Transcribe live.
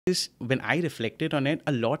When I reflected on it,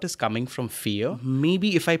 a lot is coming from fear.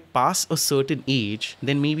 Maybe if I pass a certain age,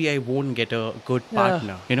 then maybe I won't get a good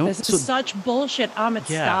partner, This is such bullshit, Amit,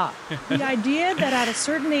 stop. The idea that at a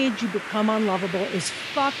certain age you become unlovable is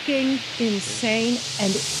fucking insane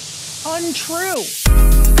and untrue.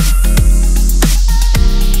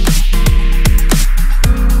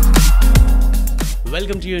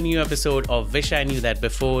 Welcome to a new episode of Wish I Knew That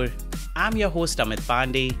Before. I'm your host Amit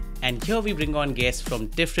Pandey, and here we bring on guests from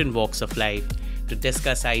different walks of life to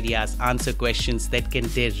discuss ideas, answer questions that can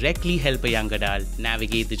directly help a young adult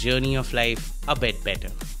navigate the journey of life a bit better.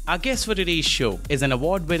 Our guest for today's show is an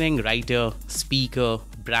award-winning writer, speaker,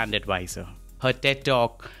 brand advisor. Her TED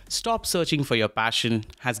Talk, Stop Searching for Your Passion,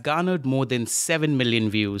 has garnered more than 7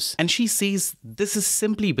 million views. And she says this is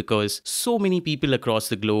simply because so many people across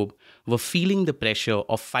the globe were feeling the pressure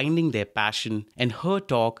of finding their passion, and her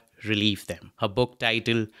talk relieved them. Her book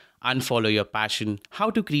title, Unfollow Your Passion,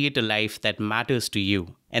 How to Create a Life That Matters to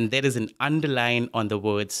You. And there is an underline on the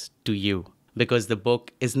words to you. Because the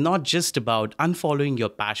book is not just about unfollowing your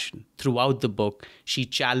passion. Throughout the book, she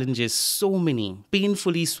challenges so many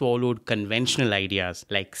painfully swallowed conventional ideas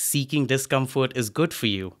like seeking discomfort is good for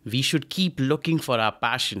you. We should keep looking for our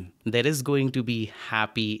passion. There is going to be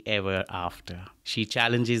happy ever after. She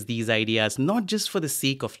challenges these ideas not just for the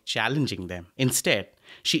sake of challenging them. Instead,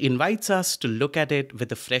 she invites us to look at it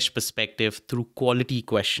with a fresh perspective through quality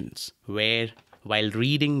questions, where, while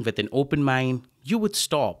reading with an open mind, you would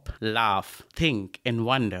stop, laugh, think, and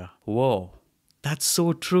wonder, whoa, that's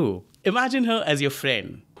so true. Imagine her as your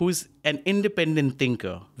friend, who's an independent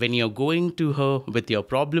thinker. When you're going to her with your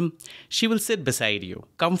problem, she will sit beside you,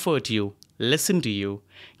 comfort you, listen to you,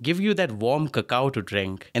 give you that warm cacao to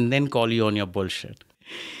drink, and then call you on your bullshit.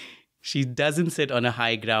 She doesn't sit on a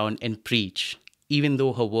high ground and preach. Even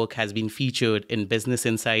though her work has been featured in Business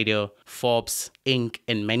Insider, Forbes, Inc.,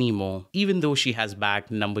 and many more, even though she has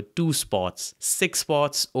bagged number 2 spots, 6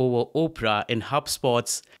 spots over Oprah in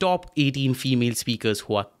HubSpot's top 18 female speakers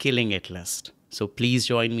who are killing it list. So please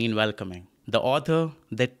join me in welcoming the author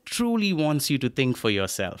that truly wants you to think for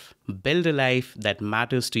yourself. Build a life that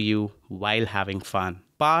matters to you while having fun.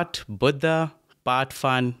 Part Buddha, part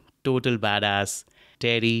fun, total badass,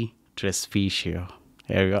 Terri Trespicio.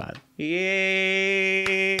 Everyone. Yay!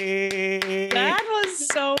 That was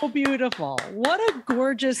so beautiful. What a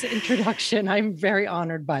gorgeous introduction. I'm very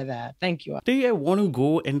honored by that. Thank you. Today, I want to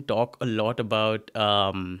go and talk a lot about,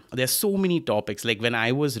 there's so many topics. Like when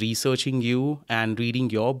I was researching you and reading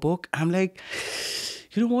your book, I'm like,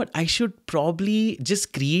 you know what? I should probably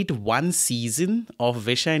just create one season of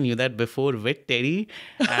Wish I Knew That Before with Terri.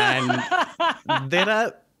 And there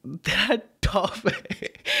are topics.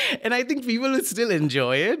 And I think people will still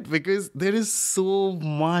enjoy it because there is so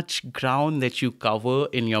much ground that you cover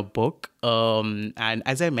in your book. And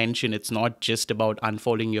as I mentioned, it's not just about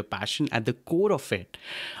unfolding your passion. At the core of it,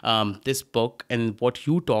 this book and what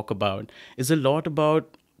you talk about is a lot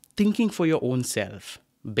about thinking for your own self,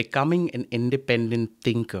 becoming an independent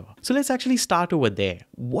thinker. So let's actually start over there.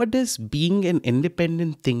 What does being an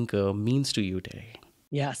independent thinker means to you today?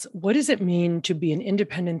 Yes. What does it mean to be an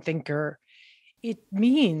independent thinker? It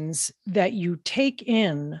means that you take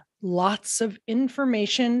in lots of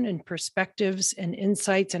information and perspectives and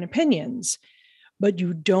insights and opinions, but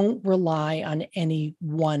you don't rely on any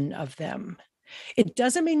one of them. It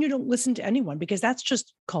doesn't mean you don't listen to anyone, because that's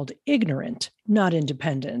just called ignorant, not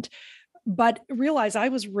independent. But realize I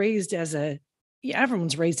was raised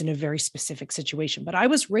everyone's raised in a very specific situation, but I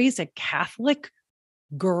was raised a Catholic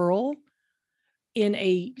girl in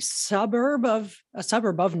a suburb of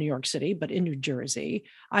New York City, but in New Jersey.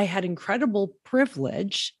 I had incredible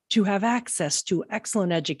privilege to have access to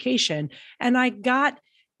excellent education. And I got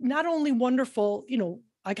not only wonderful,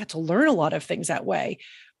 I got to learn a lot of things that way,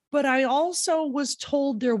 but I also was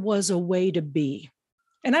told there was a way to be.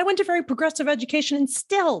 And I went to very progressive education,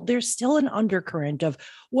 and there's still an undercurrent of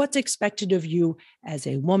what's expected of you as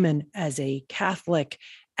a woman, as a Catholic,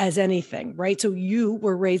 as anything, right? So you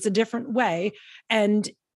were raised a different way, and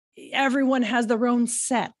everyone has their own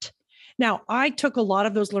set. Now, I took a lot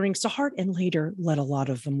of those learnings to heart and later let a lot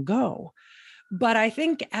of them go. But I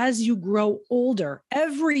think as you grow older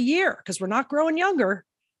every year, because we're not growing younger,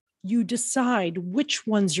 you decide which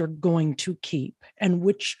ones you're going to keep and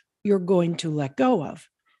which you're going to let go of.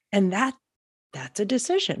 And that's a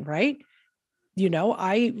decision, right?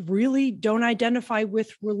 I really don't identify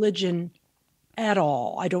with religion at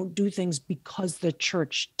all. I don't do things because the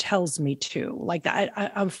church tells me to. Like that,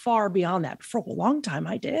 I'm far beyond that. For a long time,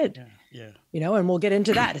 I did. Yeah. And we'll get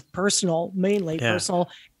into that. It's personal, mainly personal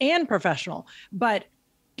and professional. But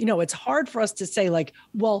it's hard for us to say like,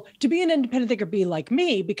 well, to be an independent thinker, be like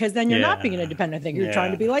me, because then you're not being an independent thinker. You're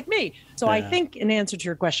trying to be like me. So I think in answer to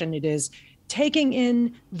your question, it is taking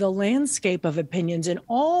in the landscape of opinions and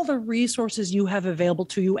all the resources you have available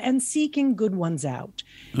to you and seeking good ones out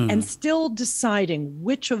and still deciding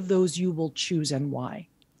which of those you will choose and why.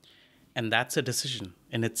 And that's a decision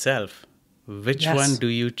in itself. Which one do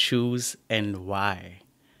you choose and why?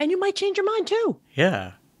 And you might change your mind too.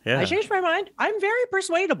 Yeah. Yeah. I changed my mind. I'm very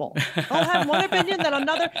persuadable. I'll have one opinion, then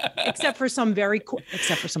another, except for some of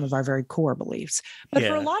our very core beliefs. But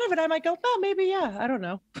for a lot of it, I might go, oh, maybe, yeah, I don't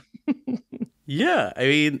know. Yeah, I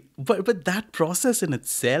mean, but that process in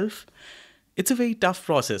itself, it's a very tough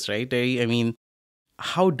process, right? I mean,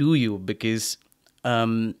 how do you? Because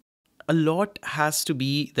a lot has to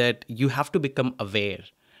be that you have to become aware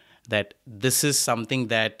that this is something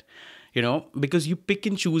that, because you pick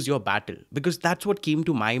and choose your battle, because that's what came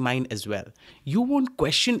to my mind as well. You won't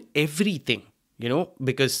question everything,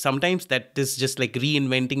 because sometimes that is just like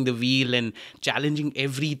reinventing the wheel and challenging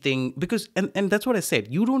everything, because, and that's what I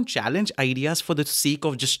said, you don't challenge ideas for the sake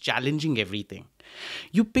of just challenging everything.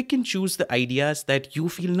 You pick and choose the ideas that you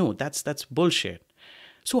feel, no, that's bullshit.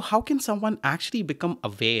 So how can someone actually become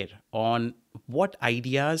aware on what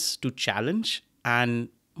ideas to challenge and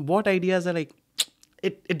what ideas are like,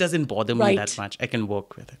 it doesn't bother me that much, I can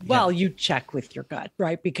work with it? Well, you check with your gut,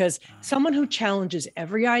 right? Because someone who challenges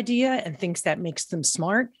every idea and thinks that makes them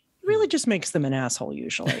smart really just makes them an asshole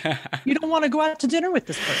usually. You don't want to go out to dinner with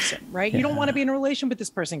this person, right? You don't want to be in a relation with this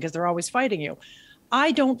person because they're always fighting you.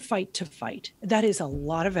 I don't fight to fight. That is a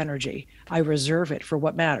lot of energy. I reserve it for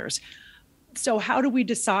what matters. So how do we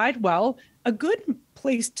decide? Well, a good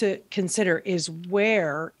place to consider is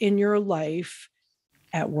where in your life,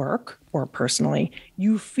 at work or personally,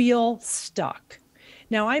 you feel stuck.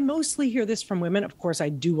 Now, I mostly hear this from women. Of course, I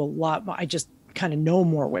do a lot. I just kind of know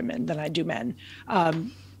more women than I do men.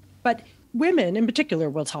 But women in particular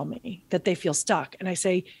will tell me that they feel stuck. And I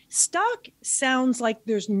say, stuck sounds like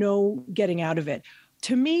there's no getting out of it.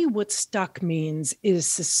 To me, what stuck means is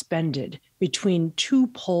suspended between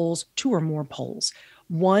two or more poles.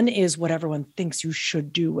 One is what everyone thinks you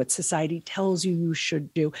should do, what society tells you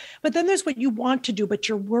should do. But then there's what you want to do, but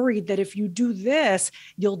you're worried that if you do this,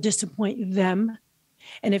 you'll disappoint them.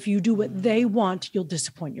 And if you do what they want, you'll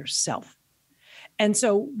disappoint yourself. And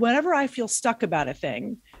so whenever I feel stuck about a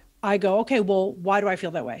thing, I go, okay, well, why do I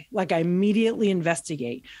feel that way? Like I immediately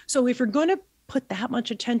investigate. So if you're going to put that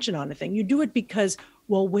much attention on a thing, you do it because,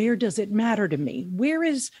 well, where does it matter to me? Where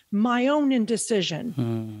is my own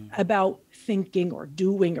indecision about thinking or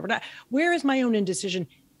doing or not? Where is my own indecision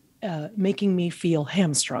making me feel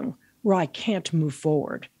hamstrung where I can't move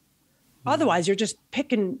forward? Otherwise, you're just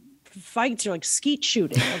picking fights. You're like skeet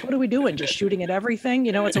shooting. Like, what are we doing? Just shooting at everything?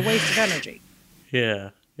 It's a waste of energy.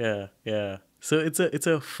 Yeah. So it's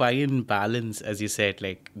a fine balance, as you said,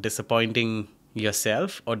 like disappointing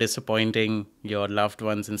yourself or disappointing your loved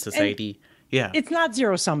ones in society. It's not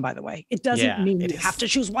zero sum, by the way. It doesn't mean you have to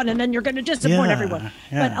choose one and then you're going to disappoint everyone.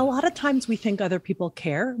 But a lot of times we think other people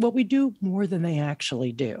care what we do more than they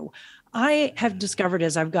actually do. I have discovered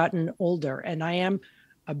as I've gotten older, and I am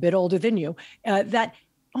a bit older than you, that,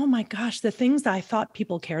 oh my gosh, the things that I thought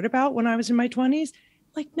people cared about when I was in my 20s,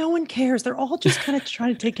 like no one cares. They're all just kind of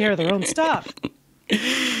trying to take care of their own stuff.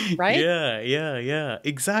 Right? Yeah,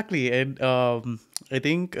 exactly. And I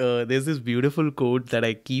think there's this beautiful quote that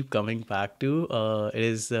I keep coming back to. It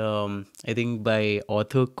is, I think, by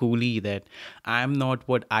author Cooley, that I'm not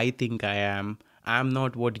what I think I am. I'm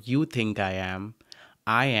not what you think I am.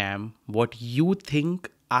 I am what you think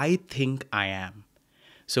I am.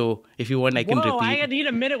 So if you want, I can repeat. I need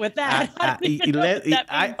a minute with that.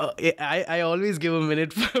 I always give a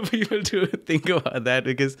minute for people to think about that,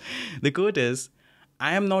 because the quote is,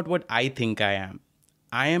 I am not what I think I am.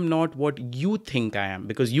 I am not what you think I am,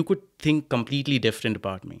 because you could think completely different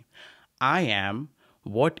about me. I am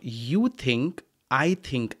what you think I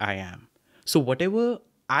am. So whatever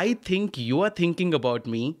I think you are thinking about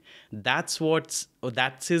me, that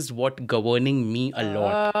is what governing me a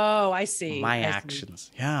lot. Oh, I see. My actions.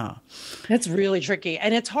 Yeah. That's really tricky.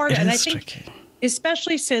 And it's hard. I think tricky.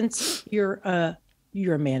 Especially since you're a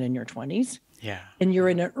man in your 20s. Yeah. And you're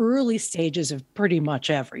in the early stages of pretty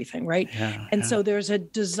much everything, right? And so there's a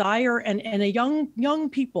desire and a young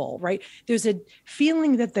people, right? There's a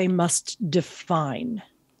feeling that they must define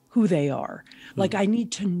who they are. Like, I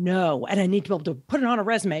need to know, and I need to be able to put it on a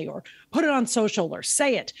resume or put it on social or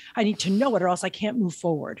say it. I need to know it or else I can't move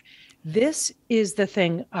forward. This is the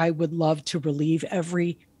thing I would love to relieve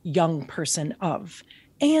every young person of,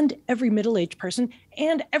 and every middle-aged person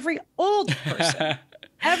and every old person.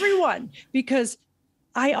 Everyone, because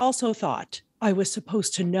I also thought I was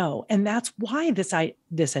supposed to know. And that's why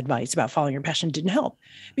this advice about following your passion didn't help,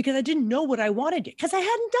 because I didn't know what I wanted, because I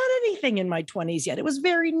hadn't done anything in my 20s yet. It was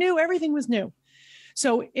very new. Everything was new.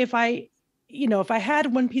 So if I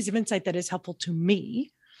had one piece of insight that is helpful to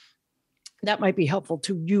me, that might be helpful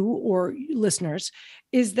to you or listeners,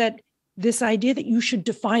 is that this idea that you should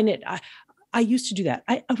define it. I used to do that.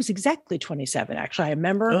 I was exactly 27. Actually, I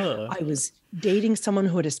remember I was dating someone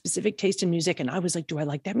who had a specific taste in music. And I was like, do I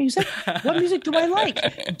like that music? What music do I like?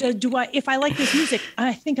 If I like this music,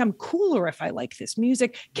 I think I'm cooler if I like this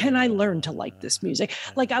music. Can I learn to like this music?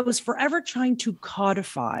 Like, I was forever trying to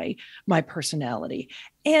codify my personality.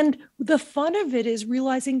 And the fun of it is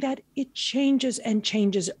realizing that it changes and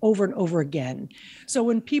changes over and over again. So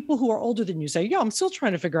when people who are older than you say, yeah, I'm still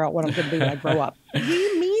trying to figure out what I'm going to be when I grow up,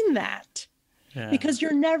 we mean that. Yeah. Because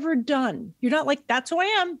you're never done. You're not like, that's who I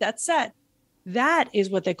am, that's set. That is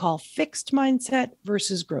what they call fixed mindset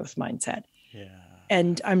versus growth mindset. Yeah.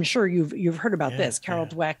 And I'm sure you've heard about this. Carol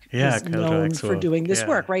Dweck is known for doing this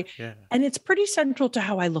work, right? Yeah. And it's pretty central to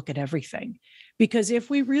how I look at everything. Because if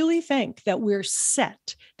we really think that we're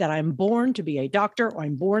set, that I'm born to be a doctor, or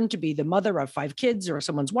I'm born to be the mother of 5 kids or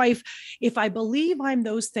someone's wife, if I believe I'm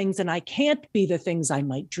those things and I can't be the things I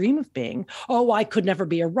might dream of being, oh, I could never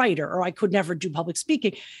be a writer, or I could never do public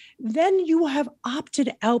speaking, then you have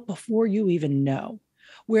opted out before you even know.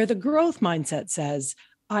 Where the growth mindset says,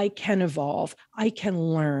 I can evolve, I can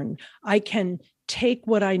learn, I can take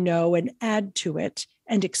what I know and add to it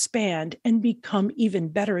and expand and become even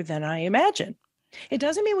better than I imagine. It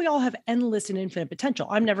doesn't mean we all have endless and infinite potential.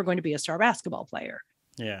 I'm never going to be a star basketball player.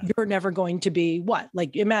 Yeah. You're never going to be what?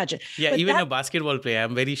 Like, imagine. Yeah, but even a basketball player.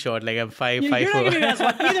 I'm very short. Like, I'm 5'4". You're not going to be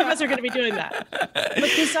basketball. Neither of us are going to be doing that. But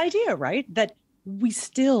this idea, right, that we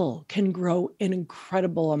still can grow an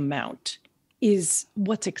incredible amount is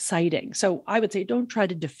what's exciting. So I would say don't try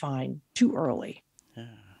to define too early.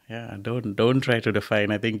 Yeah. Don't try to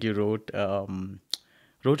define. I think you wrote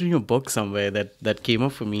in your book somewhere that came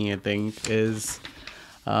up for me, I think, is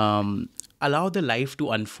allow the life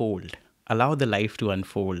to unfold. Allow the life to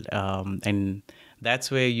unfold. And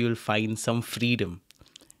that's where you'll find some freedom.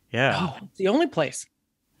 Yeah. Oh, it's the only place.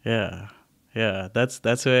 Yeah. Yeah.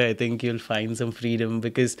 That's where I think you'll find some freedom,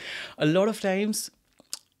 because a lot of times,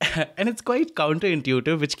 and it's quite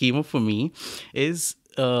counterintuitive, which came up for me, is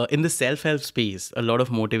in the self-help space, a lot of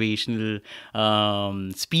motivational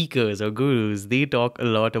speakers or gurus, they talk a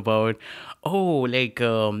lot about,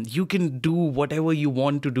 you can do whatever you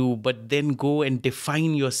want to do, but then go and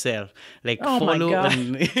define yourself. Like, follow. My God.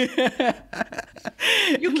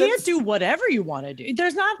 You can't do whatever you want to do.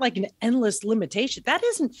 There's not like an endless limitation. That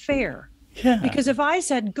isn't fair. Yeah. Because if I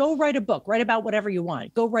said, go write a book, write about whatever you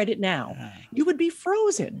want, go write it now, you would be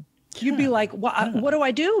frozen. You'd be like, what do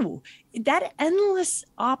I do? That endless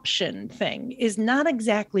option thing is not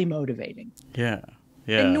exactly motivating. Yeah.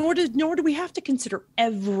 Yeah. And nor do we have to consider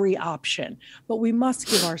every option, but we must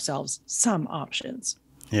give ourselves some options.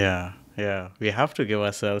 Yeah. Yeah. We have to give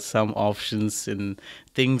ourselves some options in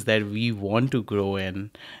things that we want to grow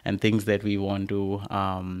in and things that we want to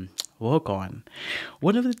work on.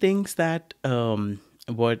 One of the things that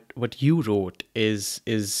what you wrote is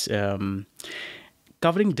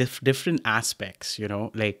covering different aspects,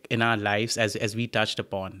 like in our lives, as we touched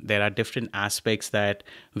upon, there are different aspects that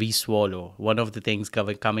we swallow. One of the things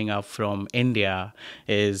coming up from India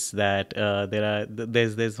is that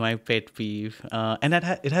there's my pet peeve, and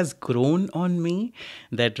it has grown on me,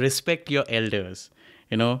 that respect your elders.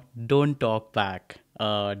 Don't talk back.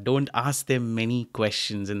 Don't ask them many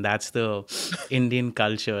questions, and that's the Indian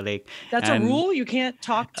culture. That's a rule. You can't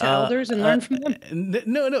talk to elders and learn from them.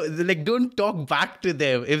 No, like, don't talk back to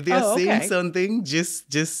them if they are saying something.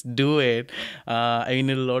 Just do it. In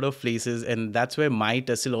a lot of places, and that's where my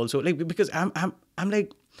tussle also, because I'm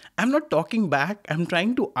not talking back. I'm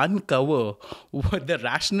trying to uncover what the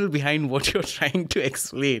rationale behind what you're trying to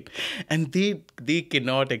explain. And they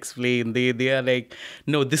cannot explain. They are like,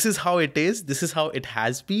 no, this is how it is. This is how it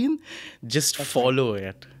has been. Just follow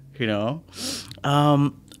it,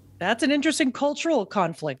 That's an interesting cultural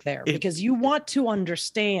conflict there, because you want to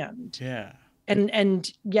understand. Yeah.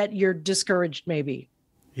 And yet you're discouraged maybe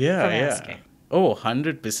from asking. Oh,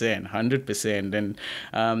 100%. And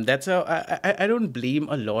that's how I don't blame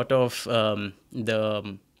a lot of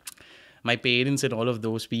the my parents and all of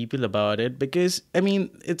those people about it, because I mean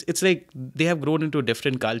it's like they have grown into a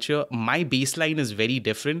different culture. My baseline is very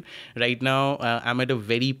different right now. I'm at a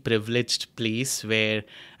very privileged place where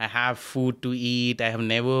I have food to eat. I have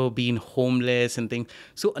never been homeless and things.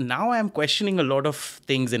 So now I'm questioning a lot of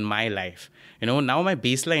things in my life. Now my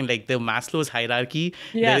baseline, like the Maslow's hierarchy,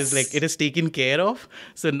 there is like, it is taken care of.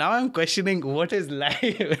 So now I'm questioning what is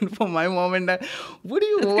life. And for my mom and dad, what do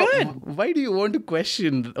you want? Why do you want to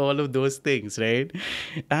question all of those things, right?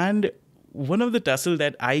 And one of the tussle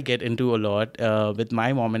that I get into a lot with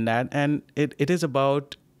my mom and dad, and it is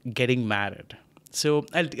about getting married. So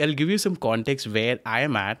I'll give you some context where I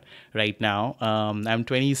am at right now. I'm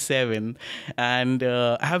 27, and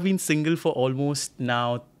I have been single for almost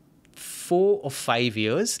now 4 or 5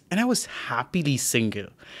 years, and I was happily single.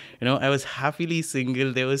 I was happily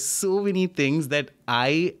single. There were so many things that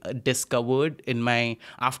I discovered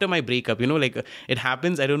after my breakup. Like it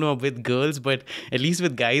happens, I don't know with girls, but at least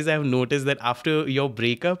with guys, I've noticed that after your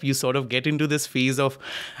breakup, you sort of get into this phase of,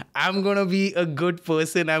 I'm going to be a good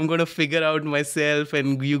person. I'm going to figure out myself,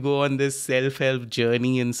 and you go on this self-help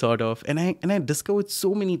journey and I discovered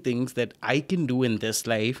so many things that I can do in this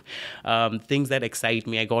life, things that excite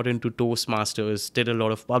me. I got into Toastmasters, did a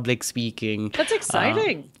lot of public speaking. That's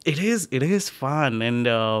exciting. It is fun, and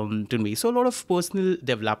to me, so a lot of personal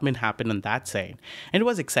development happened on that side, and it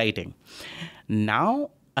was exciting. Now,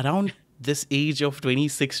 around this age of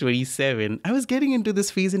 26, 27, I was getting into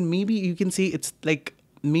this phase, and maybe you can say it's like,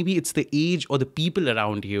 maybe it's the age or the people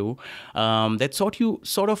around you that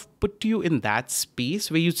sort of put you in that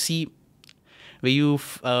space where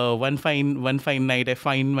one fine night I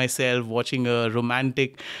find myself watching a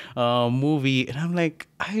romantic movie, and I'm like,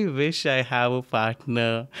 I wish I have a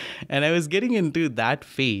partner. And I was getting into that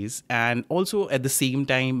phase, and also at the same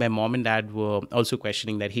time my mom and dad were also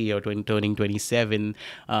questioning that, hey, you're turning 27,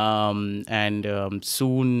 and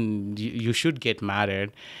soon you should get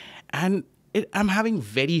married. And I'm having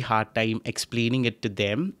very hard time explaining it to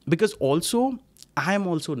them, because also I'm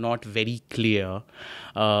also not very clear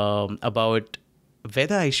about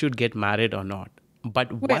whether I should get married or not.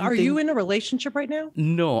 But wait, are you in a relationship right now?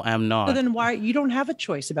 No, I'm not. So then why you don't have a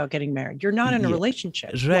choice about getting married? You're not in a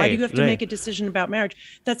relationship. Right, why do you have to make a decision about marriage?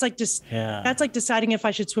 That's like that's like deciding if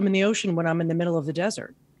I should swim in the ocean when I'm in the middle of the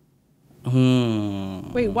desert.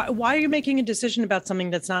 Wait, why are you making a decision about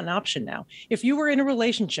something that's not an option now? If you were in a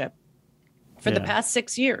relationship for the past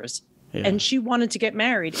 6 years and she wanted to get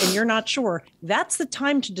married and you're not sure, that's the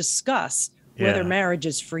time to discuss whether marriage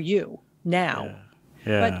is for you now.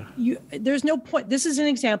 But there's no point. This is an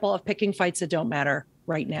example of picking fights that don't matter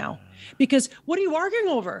right now. Because what are you arguing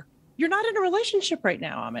over? You're not in a relationship right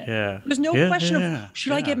now, Amit. There's no question of,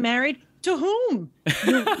 should I get married? To whom?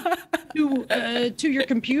 To your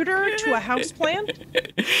computer? To a house plant?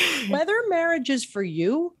 Whether marriage is for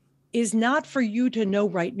you is not for you to know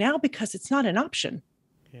right now, because it's not an option.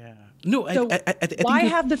 No, so I why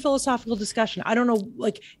have the philosophical discussion? I don't know.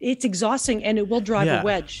 Like, it's exhausting, and it will drive a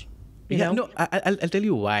wedge. No, I'll tell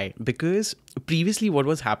you why. Because previously, what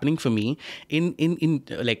was happening for me in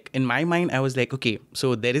my mind, I was like, okay,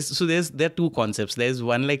 so there are two concepts. There's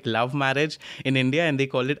one like love marriage in India, and they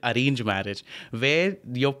call it arranged marriage, where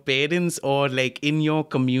your parents or like in your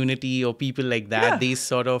community or people like that, they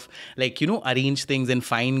sort of like, arrange things and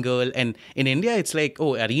find girl. And in India, it's like,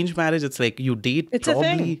 oh, arranged marriage. It's like you date it's probably.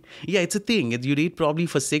 A thing. Yeah, it's a thing. You date probably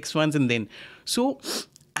for 6 months, and then so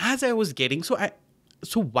as I was getting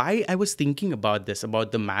So why I was thinking about this,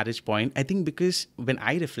 about the marriage point, I think because when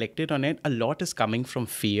I reflected on it, a lot is coming from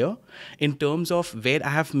fear in terms of where I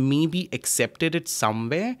have maybe accepted it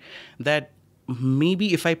somewhere that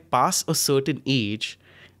maybe if I pass a certain age,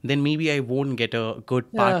 then maybe I won't get a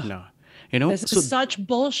good partner. This is such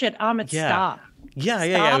bullshit, Amit. Stop.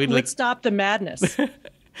 I mean, let's stop the madness.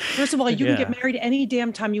 First of all, you can get married any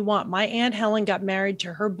damn time you want. My Aunt Helen got married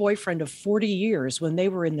to her boyfriend of 40 years when they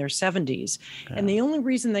were in their 70s. And the only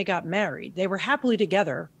reason they got married, they were happily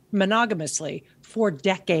together monogamously for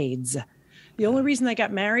decades. The only reason they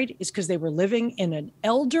got married is because they were living in an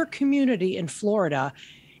elder community in Florida,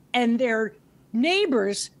 and their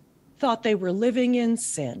neighbors thought they were living in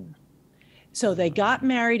sin. So they got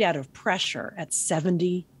married out of pressure at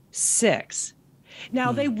 76.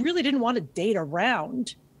 Now, they really didn't want to date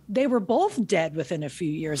around. They were both dead within a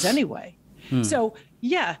few years anyway. So,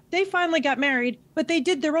 they finally got married, but they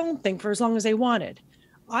did their own thing for as long as they wanted.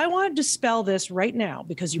 I want to dispel this right now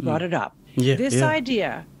because you brought it up. This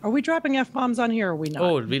idea, are we dropping F-bombs on here or are we not?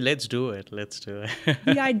 Oh, let's do it.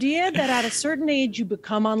 The idea that at a certain age you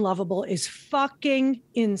become unlovable is fucking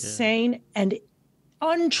insane and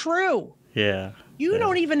untrue. You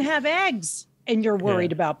don't even have eggs. and you're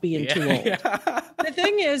worried about being too old. The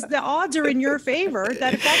thing is, the odds are in your favor.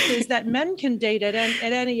 That fact is that men can date at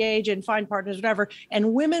any age and find partners, whatever,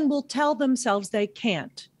 and women will tell themselves they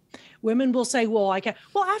can't. Women will say, well, I can't.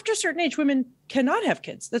 Well, after a certain age, women cannot have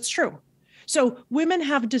kids. That's true. So women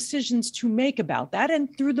have decisions to make about that.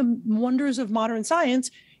 And through the wonders of modern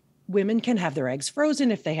science, women can have their eggs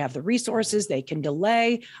frozen if they have the resources. They can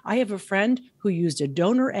delay. I have a friend who used a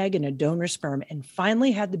donor egg and a donor sperm and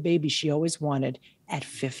finally had the baby she always wanted at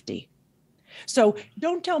 50. So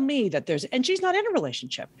don't tell me that and she's not in a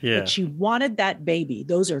relationship, but she wanted that baby.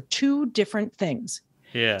 Those are two different things.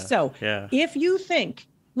 Yeah. So if you think,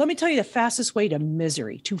 let me tell you the fastest way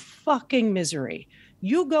to fucking misery.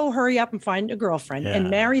 You go hurry up and find a girlfriend and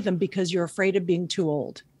marry them because you're afraid of being too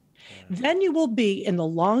old. Then you will be in the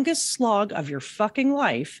longest slog of your fucking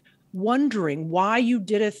life, wondering why you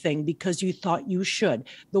did a thing because you thought you should.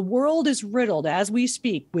 The world is riddled as we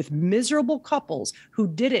speak with miserable couples who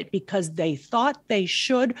did it because they thought they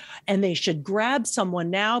should, and they should grab someone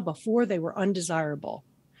now before they were undesirable.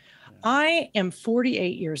 I am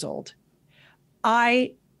 48 years old.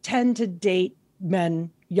 I tend to date men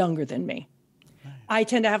younger than me. I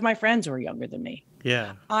tend to have my friends who are younger than me.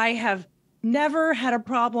 Yeah. I have never had a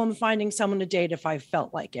problem finding someone to date if I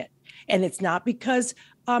felt like it. And it's not because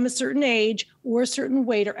I'm a certain age or a certain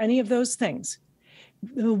weight or any of those things.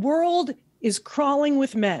 The world is crawling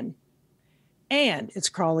with men and it's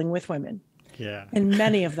crawling with women. Yeah. And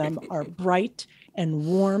many of them are bright and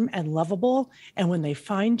warm and lovable. And when they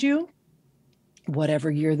find you, whatever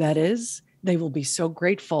year that is, they will be so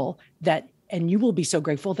grateful and you will be so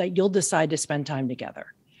grateful that you'll decide to spend time together.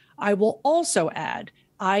 I will also add,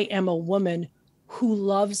 I am a woman who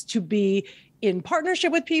loves to be in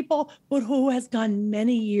partnership with people, but who has gone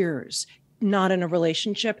many years not in a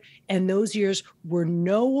relationship. And those years were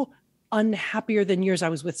no unhappier than years I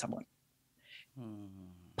was with someone.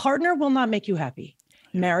 Partner will not make you happy.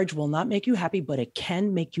 Marriage will not make you happy, but it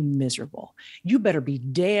can make you miserable. You better be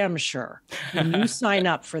damn sure when you sign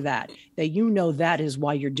up for that you know that is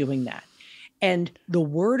why you're doing that. And the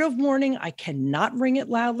word of warning, I cannot ring it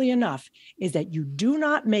loudly enough, is that you do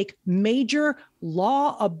not make major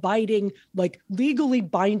law-abiding, like legally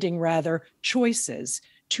binding rather, choices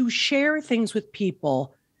to share things with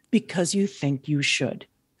people because you think you should.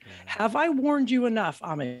 Have I warned you enough,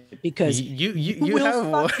 Amit? Because you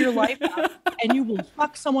will fuck your life up and you will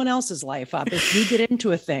fuck someone else's life up if you get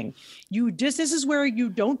into a thing. This is where you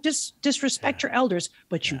don't disrespect your elders,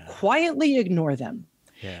 but you quietly ignore them.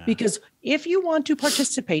 Yeah. Because if you want to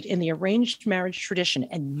participate in the arranged marriage tradition,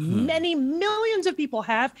 and many millions of people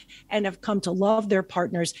have and have come to love their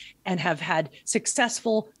partners and have had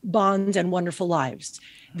successful bonds and wonderful lives,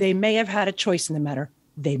 they may have had a choice in the matter.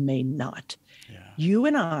 They may not. Yeah. You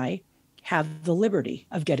and I have the liberty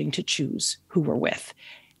of getting to choose who we're with.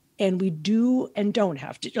 And we do and don't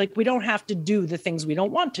have to. Like, we don't have to do the things we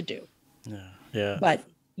don't want to do. Yeah. Yeah. But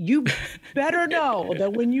you better know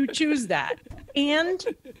that when you choose that, and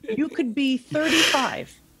you could be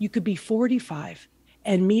 35, you could be 45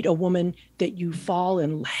 and meet a woman that you fall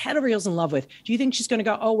in head over heels in love with. Do you think she's going to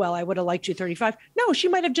go, oh, well, I would have liked you 35? No, she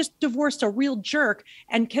might have just divorced a real jerk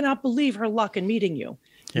and cannot believe her luck in meeting you.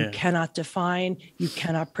 Yeah. You cannot define, you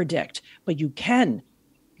cannot predict, but you can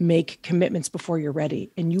make commitments before you're ready,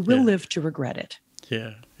 and you will live to regret it.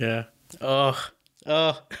 Yeah. Yeah. Oh.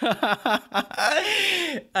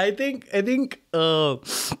 I think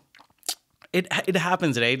it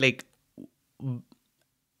happens, right? Like,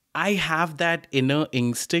 I have that inner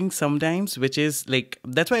instinct sometimes, which is like,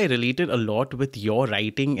 that's why I related a lot with your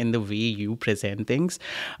writing and the way you present things,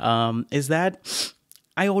 is that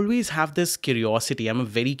I always have this curiosity. I'm a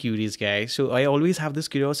very curious guy. So I always have this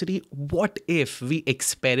curiosity. What if we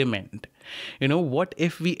experiment? What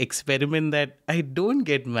if we experiment that I don't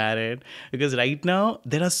get married? Because right now,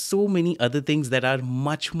 there are so many other things that are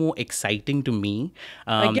much more exciting to me.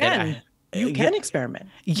 You can experiment.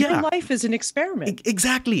 Yeah. Your life is an experiment.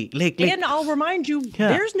 Exactly. And I'll remind you,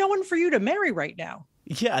 there's no one for you to marry right now.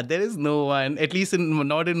 Yeah, there is no one, at least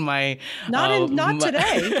not today.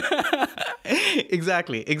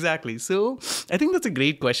 Exactly. So I think that's a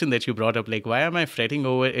great question that you brought up. Like, why am I fretting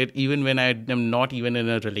over it even when I am not even in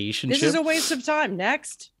a relationship? This is a waste of time.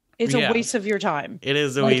 Next. It's a waste of your time. It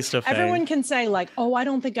is a waste of time. Everyone can say like, oh, I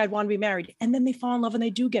don't think I'd want to be married. And then they fall in love and they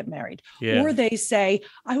do get married. Yeah. Or they say,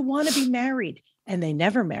 I want to be married. And they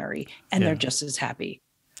never marry. And they're just as happy.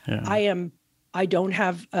 Yeah. I am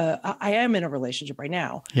in a relationship right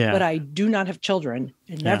now, but I do not have children.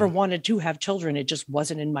 I never wanted to have children. It just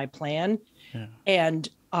wasn't in my plan. Yeah. And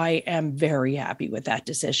I am very happy with that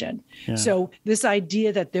decision. Yeah. So this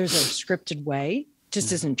idea that there's a scripted way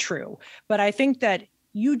just isn't true. But I think that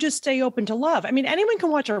you just stay open to love. I mean, anyone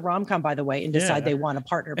can watch a rom-com, by the way, and decide they want a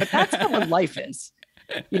partner, but that's not what life is,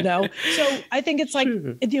 you know? So I think it's like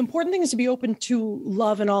the important thing is to be open to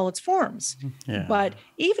love in all its forms. Yeah. But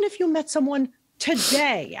even if you met someone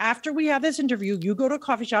today, after we have this interview, you go to a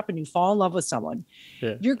coffee shop and you fall in love with someone,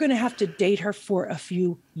 you're going to have to date her for a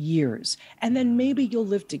few years. And then maybe you'll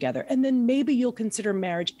live together. And then maybe you'll consider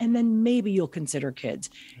marriage. And then maybe you'll consider kids.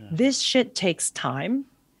 This shit takes time.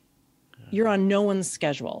 You're on no one's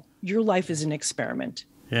schedule. Your life is an experiment.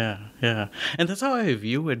 Yeah. And that's how I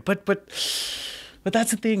view it. But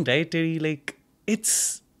that's the thing, right, Terri? Like,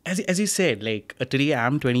 it's, as you said, like, today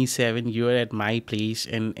I'm 27, you're at my place,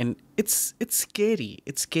 and it's scary.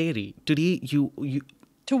 It's scary. Today, you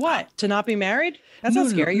to what? To not be married? That's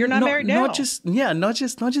not scary. You're not married now. Not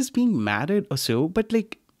just being married or so, but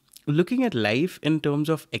like, looking at life in terms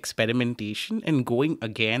of experimentation and going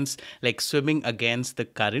against, like, swimming against the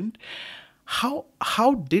current.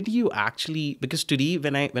 How did you actually, because today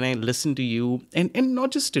when I listened to you, and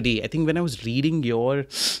not just today, I think when I was reading your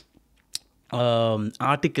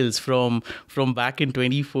articles from back in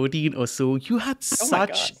 2014 or so, you had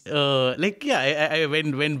such I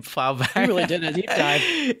went far back. You really did a deep dive.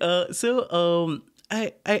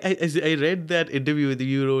 I read that interview with you.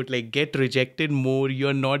 You wrote, like, get rejected more,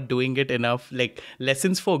 you're not doing it enough. Like,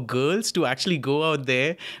 lessons for girls to actually go out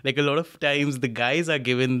there. Like, a lot of times the guys are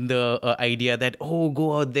given the idea that, oh,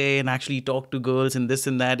 go out there and actually talk to girls and this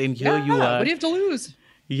and that. And here you are. What do you have to lose?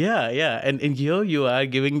 Yeah. And here you are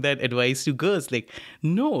giving that advice to girls. Like,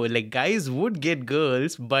 no, like, guys would get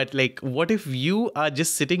girls, but like, what if you are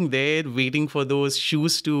just sitting there waiting for those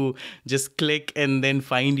shoes to just click and then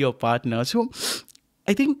find your partner? So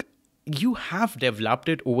I think you have developed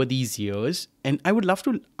it over these years, and I would love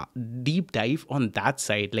to deep dive on that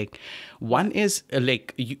side. Like, one is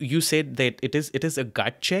like you said that it is a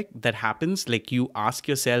gut check that happens. Like, you ask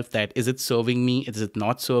yourself that, is it serving me? Is it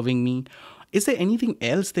not serving me? Is there anything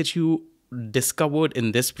else that you discovered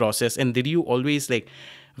in this process? And did you always, like,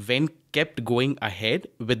 when kept going ahead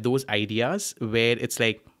with those ideas where it's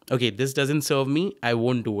like, okay, this doesn't serve me, I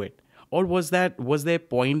won't do it? Or was there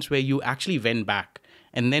points where you actually went back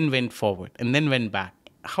and then went forward and then went back?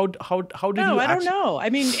 How did you? No, I don't know. I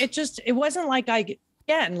mean, it wasn't like and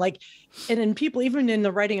then people, even in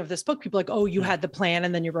the writing of this book, people are like, oh, you had the plan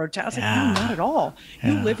and then you wrote it down. I was like, no, not at all.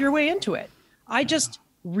 You live your way into it. I just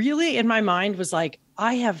really, in my mind, was like,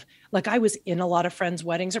 I was in a lot of friends'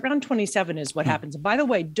 weddings. Around 27 is what happens. And by the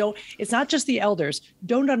way, it's not just the elders.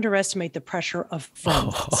 Don't underestimate the pressure of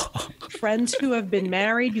friends. Friends who have been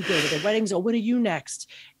married, you go to their weddings. Oh, when are you next?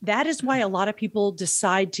 That is why a lot of people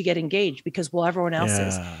decide to get engaged, because, well, everyone else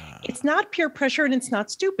is. It's not peer pressure and it's not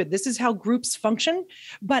stupid. This is how groups function.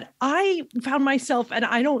 But I found myself, and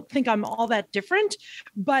I don't think I'm all that different,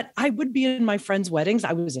 but I would be in my friends' weddings.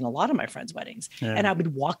 I was in a lot of my friends' weddings, and I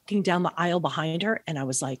would be walking down the aisle behind her, and I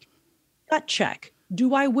was like, gut check.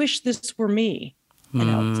 Do I wish this were me? And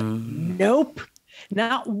I was like, nope,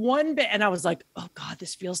 not one bit. And I was like, oh God,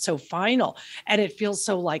 this feels so final. And it feels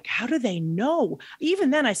so like, how do they know?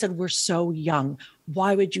 Even then I said, we're so young.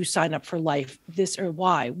 Why would you sign up for life? This or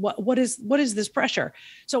why? What is this pressure?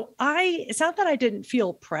 So it's not that I didn't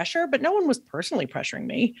feel pressure, but no one was personally pressuring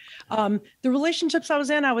me. The relationships I was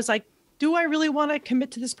in, I was like, do I really want to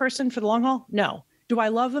commit to this person for the long haul? No. Do I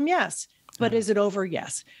love them? Yes. But is it over?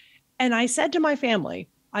 Yes. And I said to my family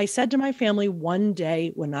one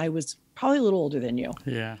day when I was probably a little older than you.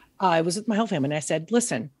 Yeah. I was with my whole family, and I said,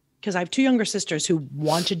 listen, because I have two younger sisters who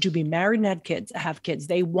wanted to be married and have kids.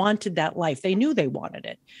 They wanted that life. They knew they wanted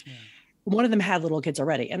it. Yeah. One of them had little kids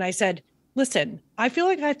already. And I said, listen, I feel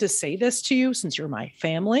like I have to say this to you since you're my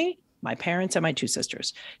family, my parents and my two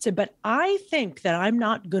sisters. I said, but I think that I'm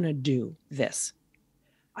not going to do this.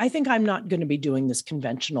 I think I'm not going to be doing this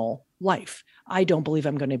conventional life. I don't believe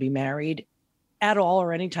I'm going to be married at all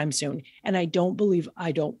or anytime soon. And I don't believe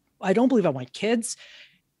I want kids.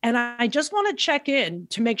 And I just want to check in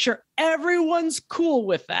to make sure everyone's cool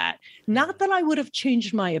with that. Not that I would have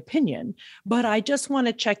changed my opinion, but I just want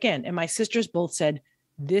to check in. And my sisters both said,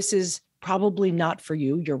 this is probably not for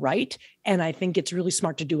you. You're right. And I think it's really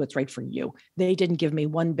smart to do what's right for you. They didn't give me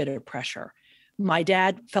one bit of pressure. My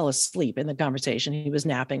dad fell asleep in the conversation. He was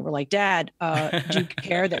napping. We're like, Dad, do you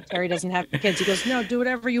care that Terri doesn't have kids? He goes, no, do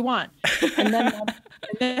whatever you want. And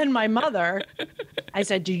then my mother, I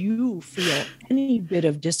said, do you feel any bit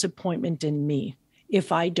of disappointment in me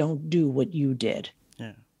if I don't do what you did?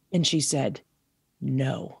 Yeah. And she said,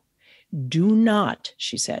 no, do not,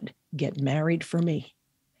 she said, get married for me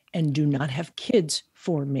and do not have kids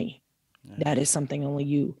for me. Yeah. That is something only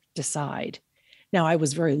you decide. Now, I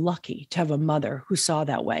was very lucky to have a mother who saw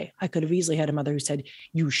that way. I could have easily had a mother who said,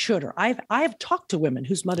 you should, or I've talked to women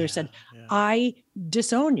whose mother said, I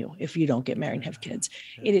disown you if you don't get married and have kids.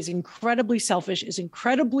 It is incredibly selfish, is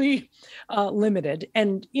incredibly limited.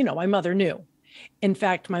 And, my mother knew. In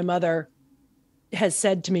fact, my mother has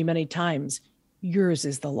said to me many times, yours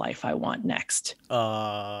is the life I want next.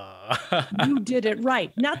 You did it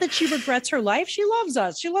right. Not that she regrets her life. She loves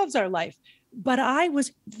us. She loves our life. But I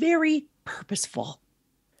was very purposeful.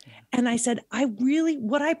 And I said,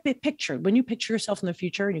 what I pictured, when you picture yourself in the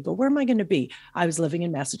future and you go, where am I going to be? I was living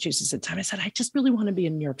in Massachusetts at the time. I said, I just really want to be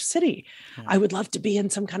in New York City. I would love to be in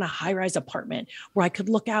some kind of high-rise apartment where I could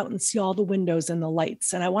look out and see all the windows and the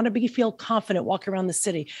lights. And I want to feel confident walking around the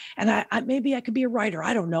city. And maybe I could be a writer.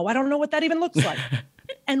 I don't know. I don't know what that even looks like.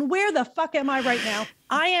 And where the fuck am I right now?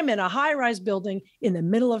 I am in a high-rise building in the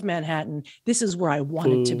middle of Manhattan. This is where I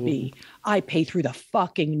wanted to be. I pay through the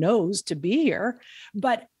fucking nose to be here,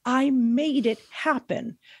 but I made it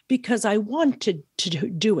happen because I wanted to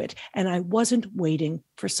do it. And I wasn't waiting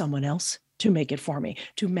for someone else to make it for me,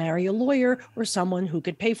 to marry a lawyer or someone who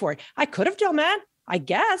could pay for it. I could have done that, I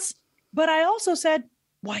guess. But I also said,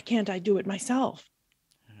 why can't I do it myself?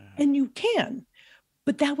 And you can.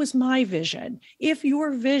 But that was my vision. If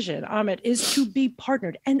your vision, Amit, is to be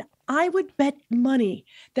partnered, and I would bet money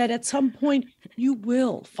that at some point you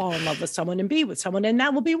will fall in love with someone and be with someone, and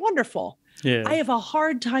that will be wonderful. Yeah. I have a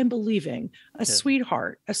hard time believing a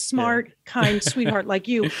sweetheart, a smart, kind sweetheart like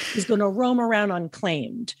you is going to roam around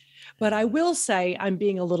unclaimed. But I will say I'm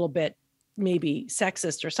being a little bit maybe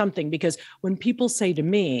sexist or something, because when people say to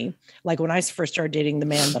me, like when I first started dating the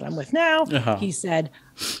man that I'm with now, he said,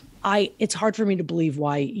 it's hard for me to believe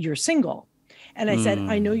why you're single. And I said,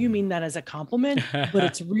 I know you mean that as a compliment, but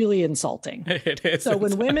it's really insulting. It is. So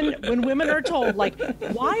when women are told, like,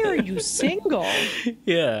 why are you single?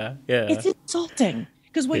 Yeah. It's insulting,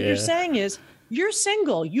 because what you're saying is, you're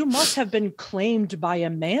single. You must have been claimed by a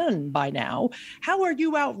man by now. How are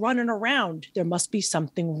you out running around? There must be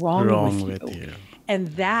something wrong with you. And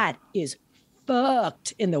that is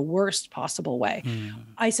fucked in the worst possible way.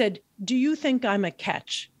 I said, do you think I'm a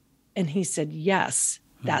catch? And he said, yes.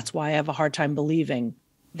 That's why I have a hard time believing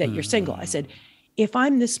that you're single. I said, if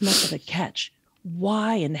I'm this much of a catch,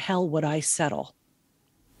 why in hell would I settle?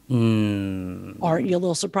 Aren't you a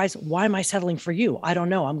little surprised? Why am I settling for you? I don't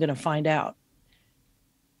know. I'm going to find out.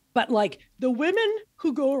 But like the women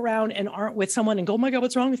who go around and aren't with someone and go, oh my God,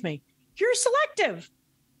 what's wrong with me? You're selective.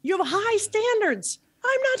 You have high standards.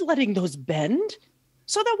 I'm not letting those bend.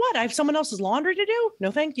 So that what? I have someone else's laundry to do?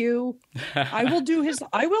 No, thank you. I will do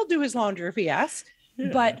his laundry if he asks,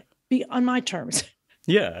 but be on my terms.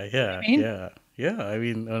 Yeah. I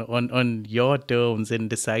mean, on your terms and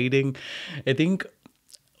deciding, I think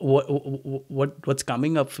what's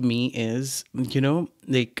coming up for me is,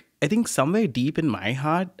 like, I think somewhere deep in my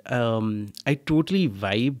heart, I totally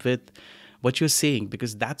vibe with what you're saying,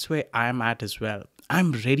 because that's where I'm at as well.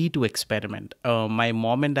 I'm ready to experiment. My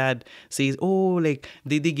mom and dad says, oh, like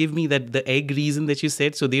they give me the egg reason that you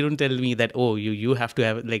said. So they don't tell me that, oh, you have to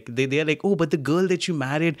have, like, they're like, oh, but the girl that you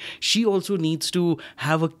married, she also needs to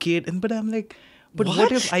have a kid. But I'm like, but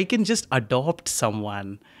what if I can just adopt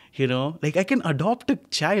someone? Like I can adopt a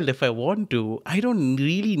child if I want to. I don't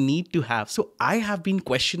really need to have. So I have been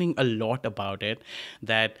questioning a lot about it,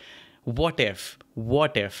 that what if,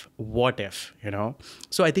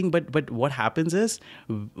 So I think, but what happens is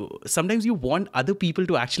sometimes you want other people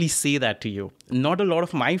to actually say that to you. Not a lot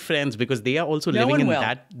of my friends, because they are also living in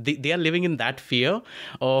that, they are living in that fear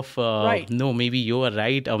of, no, maybe you are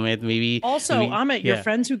right, Amit, maybe. Also, Amit, your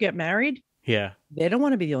friends who get married, they don't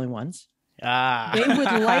want to be the only ones. They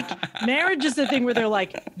would like, marriage is the thing where they're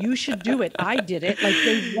like, you should do it. I did it. Like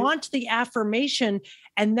they want the affirmation,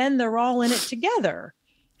 and then they're all in it together.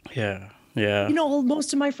 Yeah.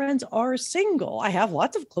 Most of my friends are single. I have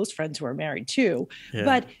lots of close friends who are married too,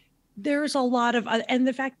 but there's a lot of, and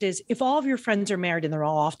the fact is, if all of your friends are married and they're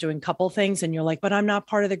all off doing couple things and you're like, but I'm not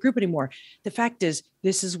part of the group anymore. The fact is,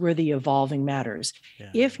 this is where the evolving matters.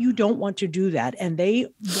 If you don't want to do that, and they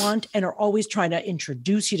want and are always trying to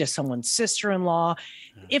introduce you to someone's sister-in-law,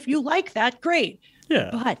 if you like that, great.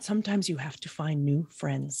 But sometimes you have to find new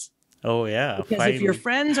friends. Oh, yeah. Because if your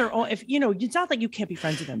friends are, it's not like you can't be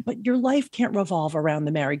friends with them, but your life can't revolve around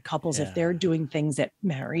the married couples if they're doing things that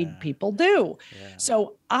married people do.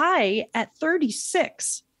 So I, at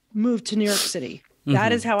 36, moved to New York City.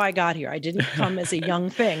 That is how I got here. I didn't come as a young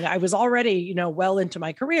thing. I was already, well into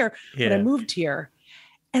my career, but I moved here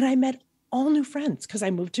and I met all new friends because I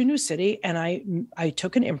moved to a new city and I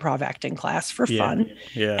took an improv acting class for fun.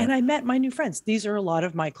 And I met my new friends. These are a lot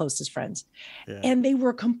of my closest friends. And they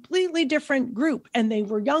were a completely different group, and they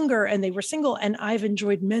were younger and they were single. And I've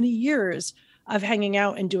enjoyed many years of hanging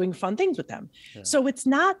out and doing fun things with them. So it's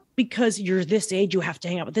not because you're this age, you have to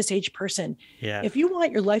hang out with this age person. If you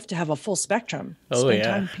want your life to have a full spectrum, spend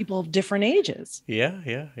time with people of different ages.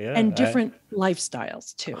 And different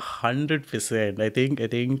lifestyles too. 100%. I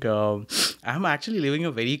think I'm actually living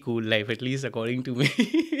a very cool life, at least according to me.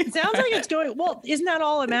 It sounds like it's going well. Isn't that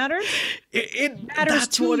all that matters? It matters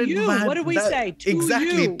to you. What do we say?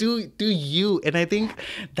 Exactly, to you. And I think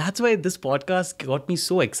that's why this podcast got me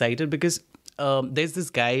so excited, because there's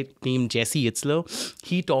this guy named Jesse Itzler.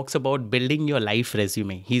 He talks about building your life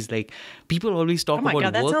resume. He's like, people always talk about Oh my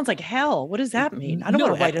God, that sounds like hell. What does that mean? I don't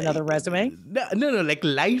want to write another resume. No, like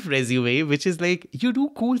life resume, which is like you do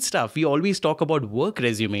cool stuff. We always talk about work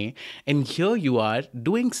resume. And here you are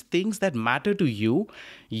doing things that matter to you.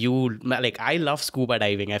 Like, I love scuba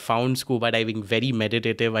diving. I found scuba diving very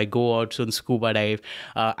meditative. I go out on scuba dive.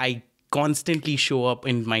 I constantly show up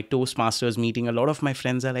in my Toastmasters meeting. A lot of my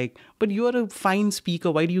friends are like, but you're a fine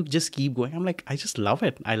speaker. Why do you just keep going? I'm like, I just love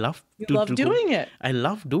it. I love doing it. I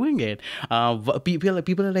love doing it.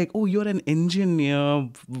 People are like, oh, you're an engineer.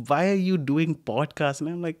 Why are you doing podcasts? And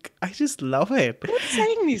I'm like, I just love it. Who's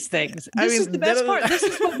saying these things? This is the best part. This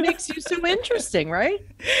is what makes you so interesting, right?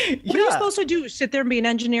 What are you supposed to do? Sit there and be an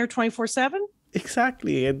engineer 24/7?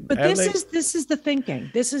 Exactly. But this is the thinking.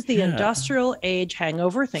 This is the industrial age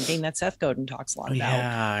hangover thinking that Seth Godin talks a lot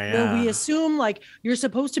about. Where we assume like you're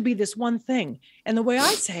supposed to be this one thing. And the way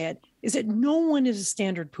I say it is that no one is a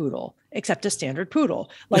standard poodle except a standard poodle.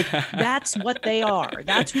 Like that's what they are.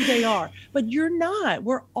 That's who they are. But you're not.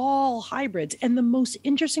 We're all hybrids. And the most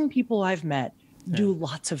interesting people I've met do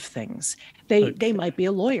lots of things. They might be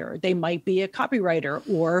a lawyer, they might be a copywriter,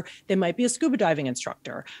 or they might be a scuba diving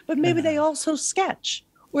instructor, but maybe they also sketch,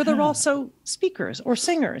 or they're also speakers or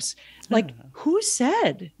singers. Like, who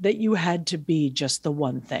said that you had to be just the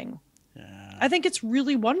one thing? I think it's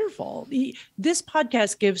really wonderful. This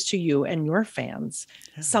podcast gives to you and your fans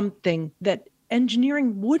something that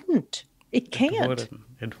engineering wouldn't. It can't.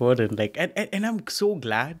 It wouldn't. Like, and I'm so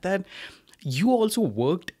glad that you also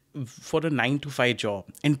worked for a 9-to-5 job,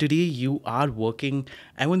 and today you are working,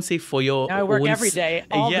 I wouldn't say for your I work every day,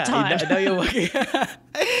 all the time. Now you're working.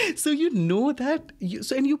 So you know that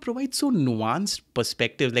and you provide so nuanced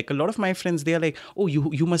perspective. Like, a lot of my friends, they are like, oh,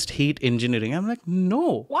 you must hate engineering. I'm like,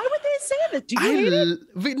 no. Why would they say that? Do you hate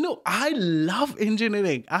it? No, I love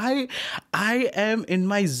engineering. I am in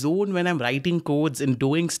my zone when I'm writing codes and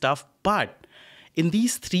doing stuff. But in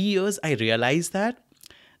these 3 years, I realized that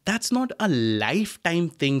that's not a lifetime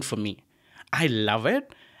thing for me. I love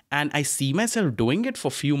it and I see myself doing it for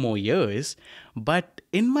a few more years. But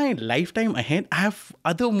in my lifetime ahead, I have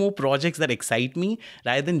other more projects that excite me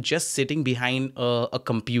rather than just sitting behind a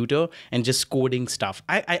computer and just coding stuff.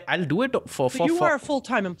 I'll do it for. You are a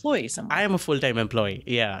full-time employee somewhere. I am a full-time employee.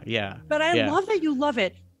 Yeah. But I love that you love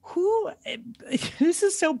it. This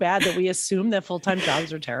is so bad that we assume that full-time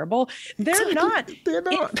jobs are terrible. They're not. They're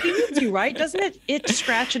not. It feeds you, right? Doesn't it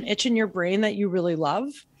scratch an itch in your brain that you really love?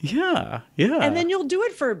 Yeah. And then you'll do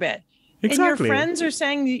it for a bit. Exactly. And your friends are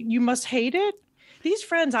saying you must hate it. These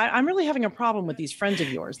friends, I'm really having a problem with these friends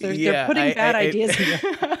of yours. They're putting bad ideas in you.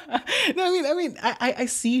 No, I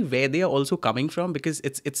see where they are also coming from, because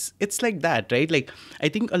it's like that, right? Like, I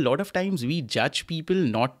think a lot of times we judge people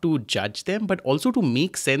not to judge them, but also to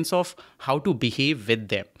make sense of how to behave with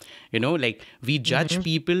them. You know, like, we judge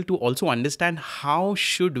people to also understand how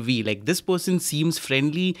should we, like, this person seems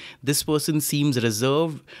friendly, this person seems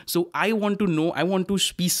reserved. So I want to know, I want to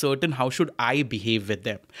be certain how should I behave with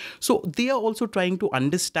them. So they are also trying to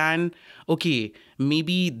understand, okay,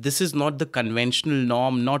 maybe this is not the conventional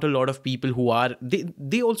norm. Not a lot of people who are,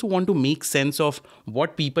 they also want to make sense of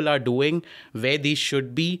what people are doing, where they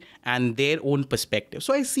should be, and their own perspective.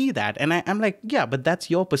 So I see that and I'm like, yeah, but that's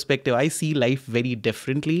your perspective. I see life very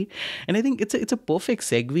differently. And I think it's a perfect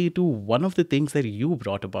segue to one of the things that you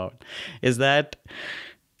brought about, is that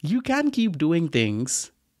you can keep doing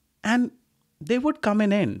things and there would come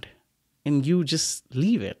an end and you just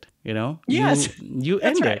leave it. You know, yes, you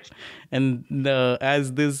end it. And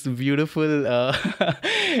as this beautiful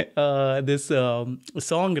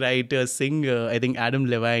songwriter, singer, I think Adam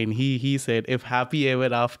Levine, he said, if happy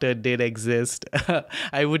ever after did exist,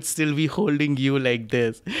 I would still be holding you like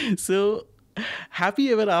this. So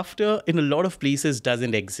happy ever after in a lot of places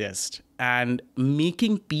doesn't exist, and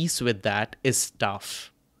making peace with that is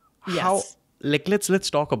tough. Yes. How, like,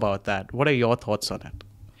 let's talk about that. What are your thoughts on it?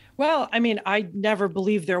 Well, I mean, I never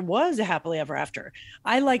believed there was a happily ever after.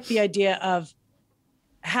 I like the idea of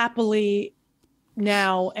happily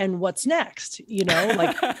now and what's next,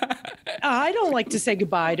 like I don't like to say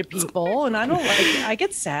goodbye to people, and I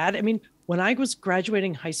get sad. I mean, when I was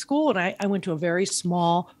graduating high school, and I went to a very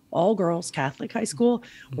small all girls Catholic high school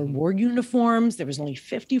where wore uniforms, there was only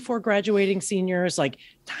 54 graduating seniors, like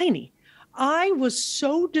tiny. I was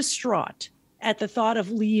so distraught at the thought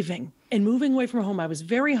of leaving and moving away from home. I was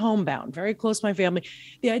very homebound, very close to my family.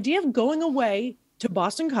 The idea of going away to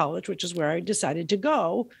Boston College, which is where I decided to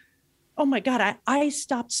go, oh my God, I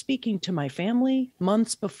stopped speaking to my family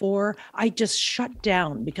months before. I just shut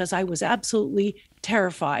down because I was absolutely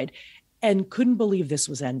terrified and couldn't believe this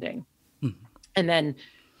was ending. Mm-hmm. And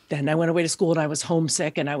then I went away to school and I was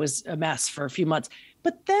homesick and I was a mess for a few months.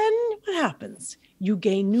 But then what happens? You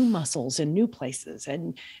gain new muscles in new places,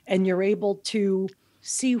 and you're able to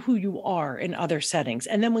see who you are in other settings.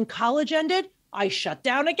 And then when college ended, I shut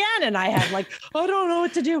down again and I had like, I don't know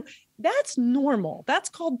what to do. That's normal. That's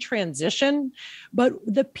called transition. But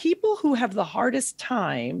the people who have the hardest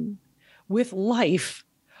time with life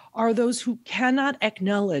are those who cannot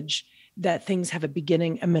acknowledge that things have a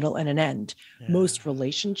beginning, a middle, and an end. Yeah. Most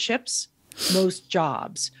relationships, most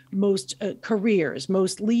jobs, most careers,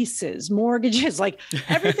 most leases, mortgages, like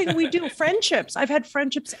everything we do, friendships. I've had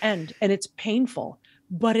friendships end and it's painful,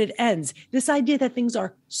 but it ends. This idea that things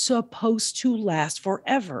are supposed to last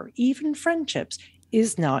forever, even friendships,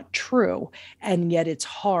 is not true. And yet it's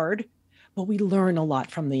hard, but we learn a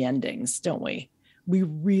lot from the endings, don't we? We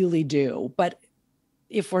really do. But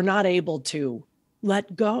if we're not able to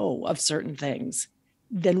let go of certain things,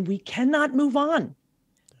 then we cannot move on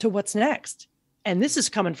to what's next. And this is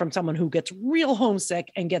coming from someone who gets real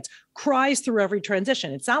homesick and cries through every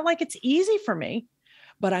transition. It's not like it's easy for me,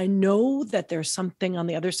 but I know that there's something on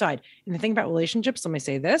the other side. And the thing about relationships, let me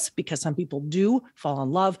say this, because some people do fall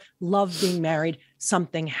in love being married,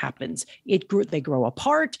 something happens. They grow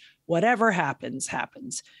apart, whatever happens.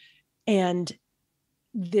 And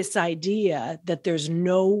this idea that there's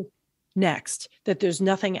no next, that there's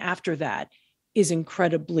nothing after that is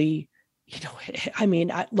incredibly, I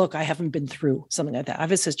mean, I haven't been through something like that. I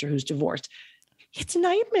have a sister who's divorced. It's a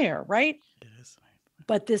nightmare, right? It is.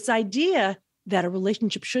 But this idea that a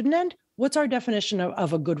relationship shouldn't end, what's our definition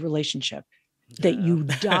of a good relationship? Yeah. That you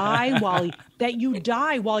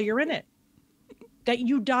die while you're in it. That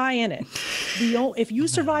you die in it. If you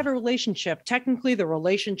survive a relationship, technically the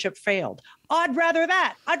relationship failed. I'd rather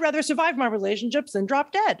that. I'd rather survive my relationships than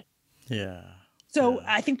drop dead. Yeah. So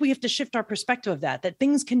I think we have to shift our perspective of that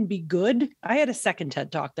things can be good. I had a second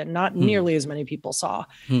TED Talk that not nearly as many people saw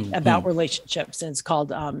about relationships. And it's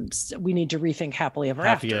called We Need to Rethink Happily Ever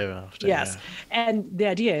After. Yes. Yeah. And the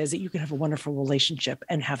idea is that you can have a wonderful relationship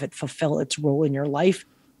and have it fulfill its role in your life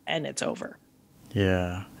and it's over.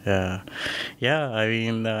 Yeah. I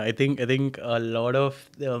mean, I think a lot of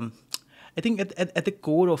I think at the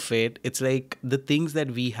core of it, it's like the things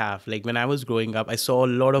that we have. Like when I was growing up, I saw a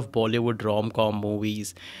lot of Bollywood rom-com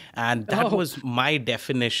movies, and that was my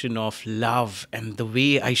definition of love and the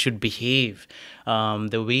way I should behave,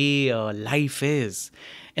 the way life is.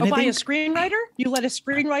 And by a screenwriter? You let a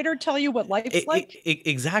screenwriter tell you what life's like?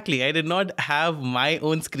 Exactly. I did not have my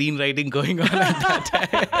own screenwriting going on at that time.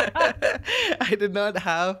 I did not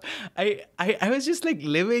have... I was just like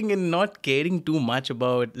living and not caring too much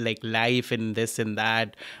about like life and this and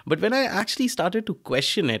that. But when I actually started to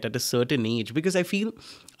question it at a certain age, because I feel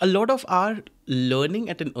a lot of our learning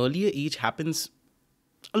at an earlier age happens...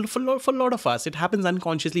 For a lot of us, it happens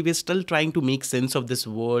unconsciously. We're still trying to make sense of this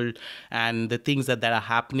world and the things that are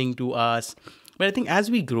happening to us. But I think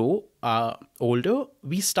as we grow older,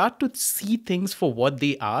 we start to see things for what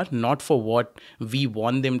they are, not for what we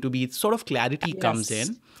want them to be. Sort of clarity comes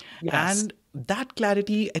in. Yes. And that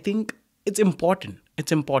clarity, I think it's important.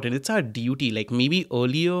 It's important. It's our duty. Like maybe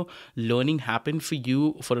earlier learning happened for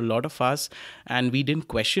you, for a lot of us, and we didn't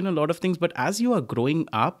question a lot of things. But as you are growing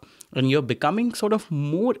up and you're becoming sort of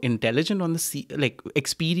more intelligent on like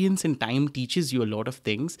experience and time teaches you a lot of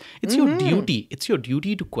things. It's your duty. It's your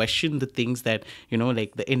duty to question the things that,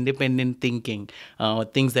 like the independent thinking,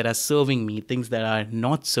 things that are serving me, things that are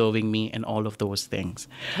not serving me, and all of those things.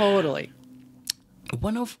 Totally.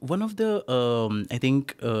 One of the I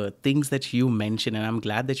think things that you mentioned, and I'm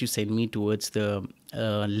glad that you sent me towards the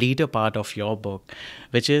later part of your book,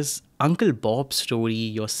 which is Uncle Bob's story,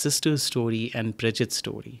 your sister's story, and Bridget's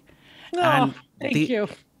story. Oh, and thank you.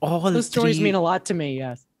 Those stories mean a lot to me.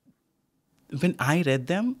 Yes. When I read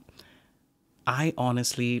them, I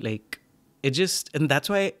honestly and that's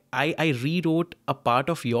why I rewrote a part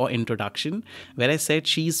of your introduction where I said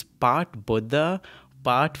she's part Buddha,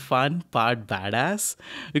 part fun, part badass,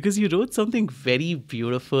 because you wrote something very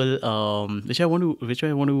beautiful, which I want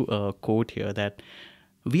to quote here, that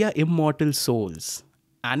we are immortal souls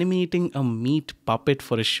animating a meat puppet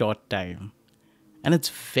for a short time. And it's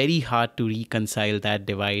very hard to reconcile that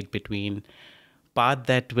divide between part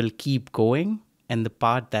that will keep going and the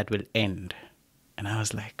part that will end. And I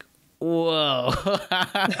was like, whoa.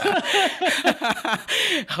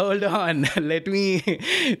 Hold on. Let me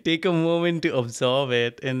take a moment to absorb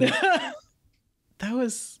it. And that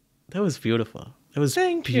was beautiful. That was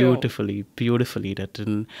Thank you. beautifully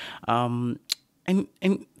written. And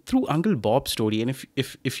through Uncle Bob's story, and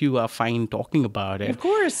if you are fine talking about it, Of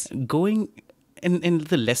course. going and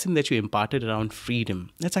the lesson that you imparted around freedom,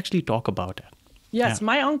 let's actually talk about it. Yes,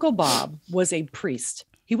 my Uncle Bob was a priest.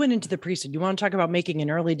 He went into the priesthood. You want to talk about making an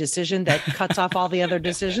early decision that cuts off all the other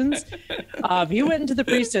decisions? He went into the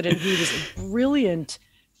priesthood, and he was a brilliant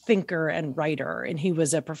thinker and writer. And he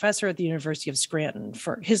was a professor at the University of Scranton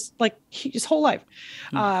for his whole life.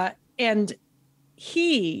 And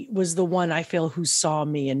he was the one, I feel, who saw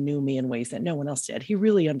me and knew me in ways that no one else did. He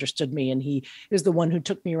really understood me. And he is the one who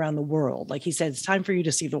took me around the world. Like he said, it's time for you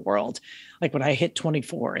to see the world. Like when I hit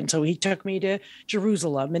 24. And so he took me to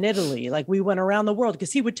Jerusalem and Italy. Like we went around the world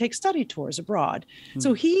because he would take study tours abroad.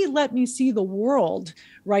 So he let me see the world,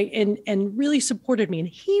 right? And really supported me. And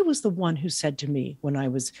he was the one who said to me when I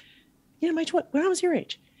was, when I was your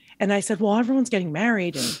age. And I said, well, everyone's getting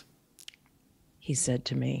married. And he said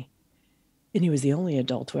to me, and he was the only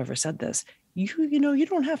adult who ever said this, you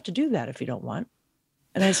don't have to do that if you don't want.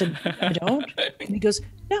 And I said, I don't. And he goes,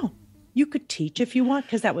 no, you could teach if you want,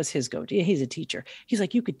 because that was his go-to. He's a teacher. He's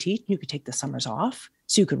like, you could teach, you could take the summers off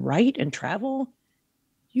so you could write and travel.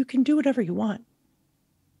 You can do whatever you want.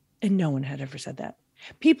 And no one had ever said that.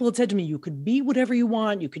 People had said to me, you could be whatever you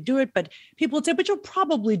want, you could do it. But people would say, but you'll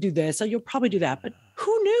probably do this, or you'll probably do that. But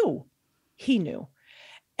who knew? He knew.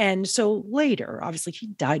 And so later, obviously, he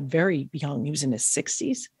died very young. He was in his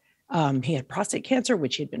 60s. He had prostate cancer,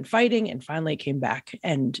 which he had been fighting, and finally came back.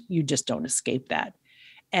 And you just don't escape that.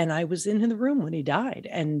 And I was in the room when he died.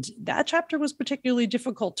 And that chapter was particularly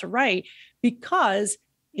difficult to write because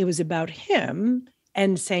it was about him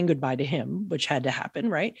and saying goodbye to him, which had to happen,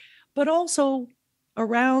 right? But also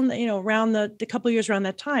around the couple of years around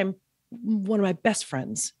that time, one of my best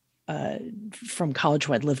friends from college,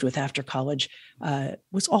 who I'd lived with after college,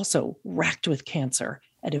 was also racked with cancer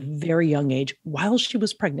at a very young age while she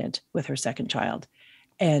was pregnant with her second child,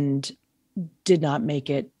 and did not make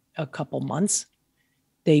it a couple months.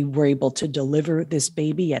 They were able to deliver this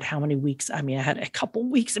baby at how many weeks? I mean, I had a couple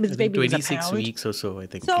weeks. I mean, this baby was 26 weeks or so, I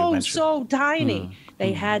think. So tiny.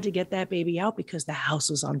 They had to get that baby out because the house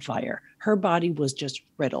was on fire. Her body was just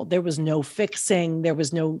riddled. There was no fixing. There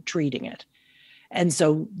was no treating it. And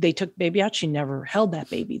so they took baby out. She never held that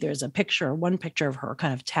baby. There's one picture of her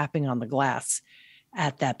kind of tapping on the glass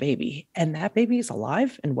at that baby. And that baby is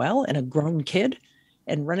alive and well and a grown kid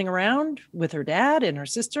and running around with her dad and her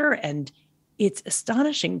sister. And it's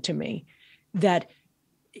astonishing to me that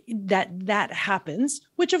happens,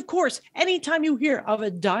 which of course, anytime you hear of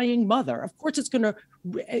a dying mother, of course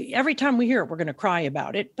every time we hear it, we're going to cry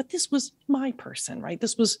about it. But this was my person, right?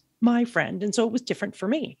 This was my friend. And so it was different for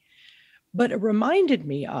me. But it reminded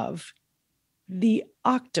me of the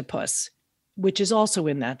octopus, which is also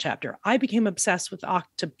in that chapter. I became obsessed with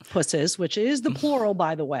octopuses, which is the plural,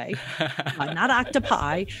 by the way, not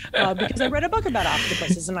octopi, because I read a book about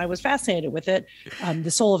octopuses and I was fascinated with it,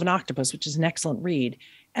 The Soul of an Octopus, which is an excellent read.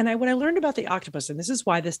 And when I learned about the octopus, and this is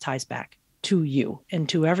why this ties back to you and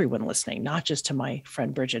to everyone listening, not just to my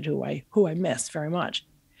friend Bridget, who I miss very much.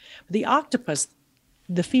 But the octopus,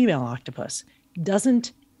 the female octopus,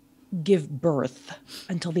 doesn't give birth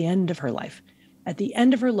until the end of her life. At the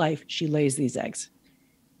end of her life, she lays these eggs.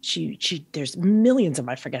 There's millions of,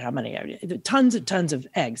 I forget how many, tons and tons of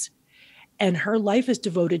eggs. And her life is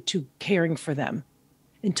devoted to caring for them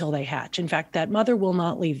until they hatch. In fact, that mother will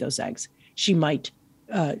not leave those eggs. She might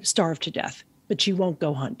starve to death, but she won't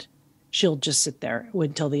go hunt. She'll just sit there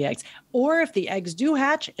until the eggs. Or if the eggs do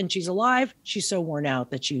hatch and she's alive, she's so worn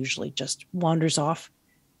out that she usually just wanders off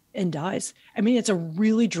and dies. I mean, it's a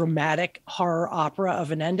really dramatic horror opera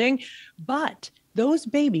of an ending, but those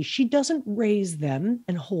babies, she doesn't raise them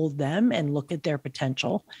and hold them and look at their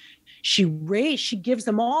potential. She gives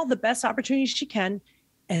them all the best opportunities she can.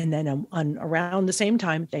 And then around the same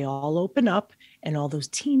time, they all open up and all those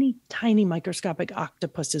teeny tiny microscopic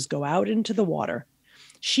octopuses go out into the water.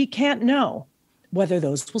 She can't know whether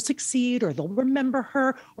those will succeed or they'll remember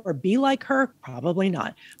her or be like her. Probably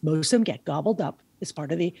not. Most of them get gobbled up as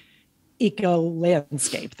part of the eco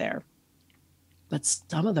landscape there. But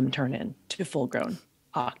some of them turn into full grown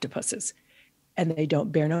octopuses. And they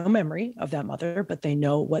don't bear no memory of that mother, but they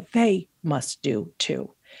know what they must do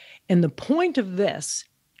too. And the point of this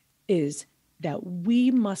is that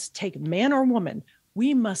we must take, man or woman,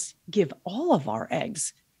 we must give all of our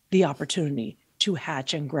eggs the opportunity to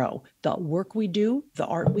hatch and grow. The work we do, the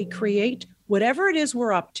art we create, whatever it is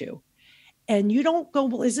we're up to. And you don't go,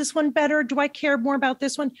 well, is this one better? Do I care more about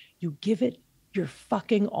this one? You give it your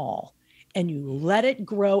fucking all and you let it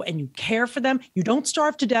grow and you care for them. You don't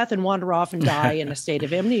starve to death and wander off and die in a state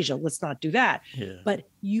of amnesia. Let's not do that. Yeah. But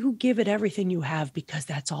you give it everything you have because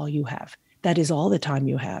that's all you have. That is all the time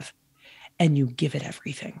you have. And you give it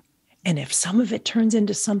everything. And if some of it turns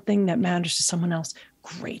into something that matters to someone else,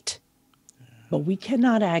 great. But we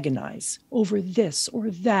cannot agonize over this or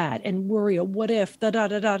that and worry, what if,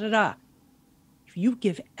 da-da-da-da-da-da. If you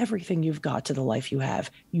give everything you've got to the life you have,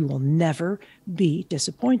 you will never be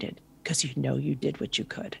disappointed because you know you did what you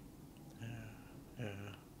could.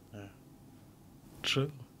 Yeah.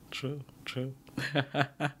 True.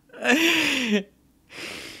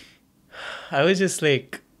 I was just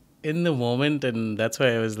like in the moment, and that's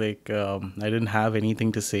why I was like, I didn't have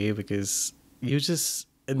anything to say because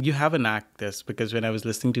you have a knack this, because when I was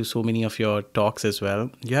listening to so many of your talks as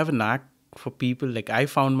well, you have a knack for people. Like I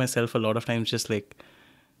found myself a lot of times just like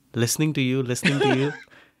listening to you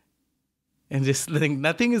and just like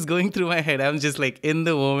nothing is going through my head. I'm just like in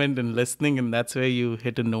the moment and listening, and that's where you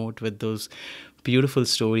hit a note with those beautiful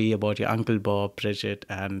story about your Uncle Bob, Bridget,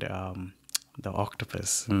 and the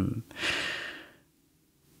octopus. And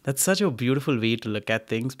that's such a beautiful way to look at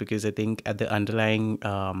things, because I think at the underlying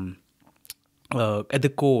at the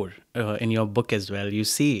core in your book as well, you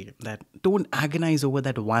say that don't agonize over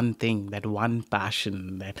that one thing, that one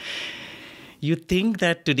passion, that you think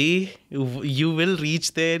that today you will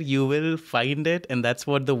reach there, you will find it, and that's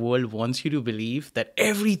what the world wants you to believe, that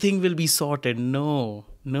everything will be sorted. No,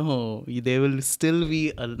 there will still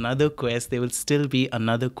be another quest, there will still be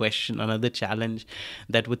another question, another challenge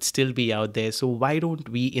that would still be out there. So why don't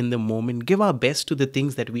we in the moment give our best to the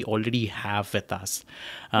things that we already have with us?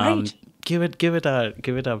 Right. Give it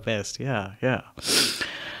our best. Yeah.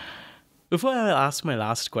 Before I ask my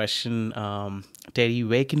last question, Terri,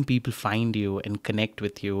 where can people find you and connect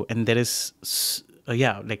with you? And there is,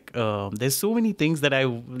 there's so many things that I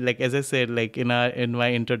like. As I said, like in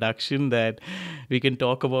my introduction, that we can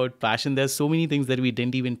talk about passion. There's so many things that we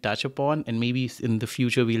didn't even touch upon, and maybe in the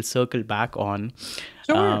future we'll circle back on.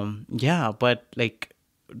 Sure. But like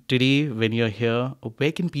today, when you're here,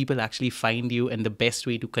 where can people actually find you, and the best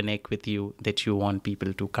way to connect with you that you want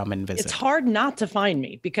people to come and visit? It's hard not to find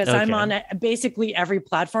me because I'm on basically every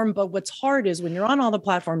platform. But what's hard is when you're on all the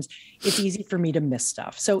platforms, it's easy for me to miss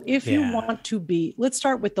stuff. So if you want to let's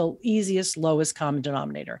start with the easiest, lowest common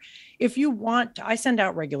denominator. If you want, I send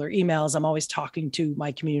out regular emails. I'm always talking to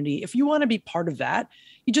my community. If you want to be part of that,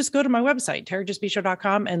 you just go to my website,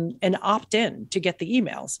 territrespicio.com, and opt in to get the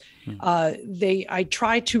emails. I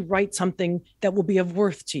try to write something that will be of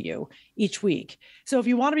worth to you each week. So if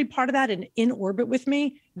you want to be part of that and in orbit with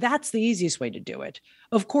me, that's the easiest way to do it.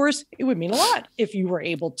 Of course, it would mean a lot if you were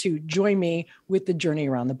able to join me with the journey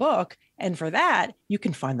around the book. And for that, you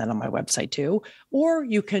can find that on my website too, or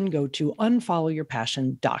you can go to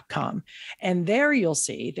unfollowyourpassion.com. And there you'll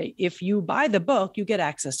see that if you buy the book, you get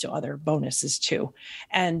access to other bonuses too.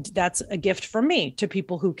 And that's a gift from me to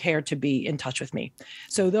people who care to be in touch with me.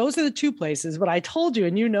 So those are the two places. But I told you,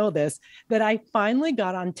 and you know this, that I finally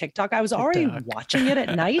got on TikTok. I was already watching it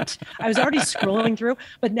at night. I was already scrolling through,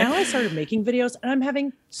 but now I started making videos and I'm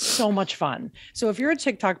having so much fun. So if you're a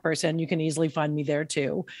TikTok person, you can easily find me there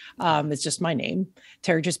too. It's just my name,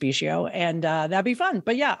 Terri Trespicio, and that'd be fun.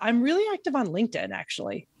 But yeah, I'm really active on LinkedIn,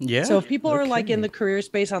 actually. Yeah. So if people are like in the career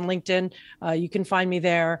space on LinkedIn, you can find me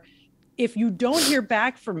there. If you don't hear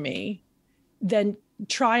back from me, then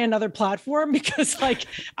try another platform, because like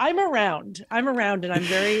I'm around and I'm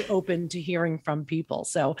very open to hearing from people.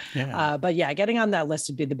 So, but yeah, getting on that list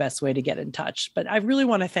would be the best way to get in touch. But I really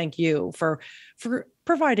want to thank you for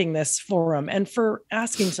providing this forum and for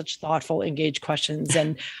asking such thoughtful, engaged questions.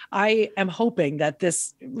 And I am hoping that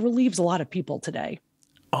this relieves a lot of people today.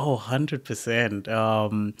 Oh,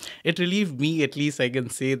 100%. It relieved me, at least I can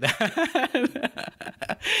say that.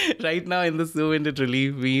 Right now in this moment, it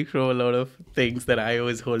relieved me from a lot of things that I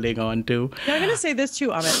was holding on to. Now, I'm going to say this too,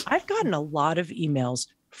 Amit. I've gotten a lot of emails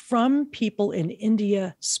from people in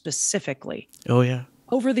India specifically. Oh, yeah.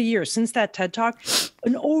 Over the years, since that TED Talk,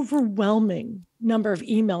 an overwhelming number of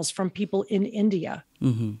emails from people in India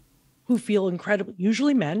who feel incredible,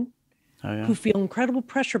 usually men, who feel incredible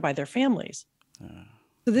pressure by their families.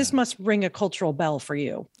 So this must ring a cultural bell for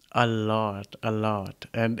you. A lot,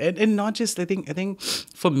 and not just. I think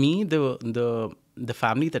for me, the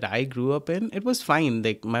family that I grew up in, it was fine.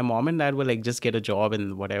 Like my mom and dad were like, just get a job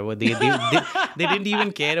and whatever. They didn't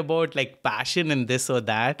even care about like passion and this or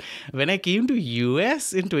that. When I came to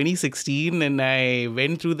US in 2016 and I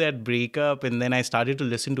went through that breakup, and then I started to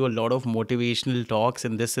listen to a lot of motivational talks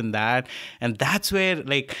and this and that, and that's where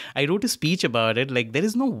like I wrote a speech about it. Like there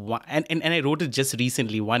is no one, and I wrote it just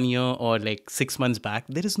recently, 1 year or like 6 months back.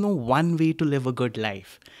 There is no one way to live a good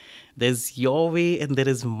life. There's your way and there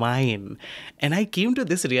is mine. And I came to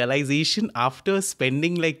this realization after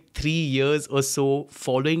spending like 3 years or so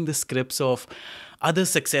following the scripts of other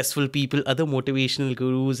successful people, other motivational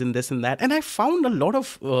gurus, and this and that. And I found a lot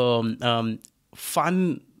of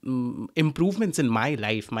fun improvements in my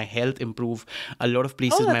life. My health improved, a lot of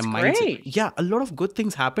places, Oh, my that's mindset. great. Yeah, a lot of good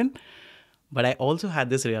things happen. But I also had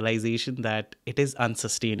this realization that it is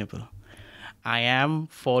unsustainable. I am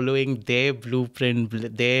following their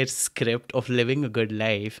blueprint, their script of living a good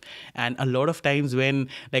life. And a lot of times when,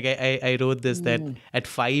 like I wrote this, that at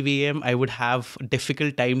 5 a.m., I would have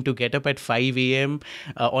difficult time to get up at 5 a.m.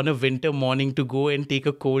 On a winter morning to go and take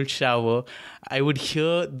a cold shower. I would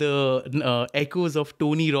hear the echoes of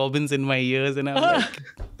Tony Robbins in my ears, and I'm like...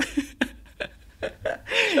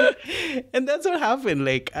 And that's what happened.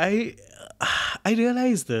 Like I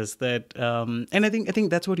realized this, that and I think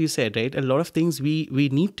that's what you said, right? A lot of things we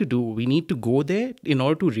need to do. We need to go there in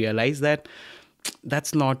order to realize that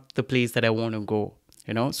that's not the place that I want to go.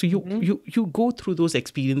 So you go through those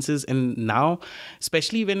experiences, and now,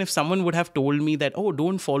 especially when if someone would have told me that, oh,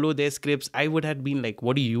 don't follow their scripts, I would have been like,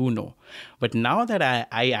 what do you know? But now that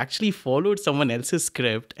I actually followed someone else's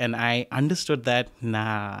script, and I understood that,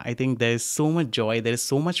 nah, I think there's so much joy, there's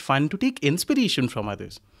so much fun to take inspiration from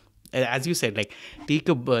others. As you said, like take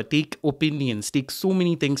opinions, take so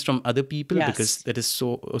many things from other people, Yes. because that is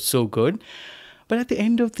so good. But at the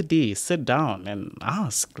end of the day, sit down and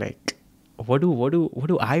ask, like, what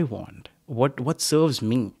do I want? What serves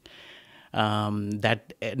me?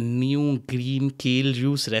 That new green kale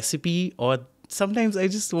juice recipe, or sometimes I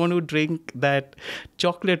just want to drink that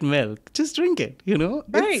chocolate milk. Just drink it.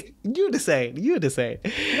 Right. You decide.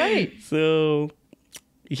 Right. So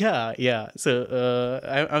yeah. So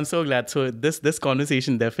I'm so glad. So this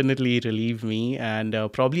conversation definitely relieved me, and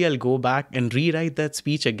probably I'll go back and rewrite that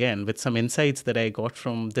speech again with some insights that I got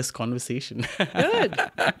from this conversation. Good.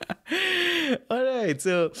 All right,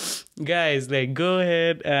 so guys, like, go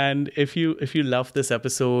ahead, and if you love this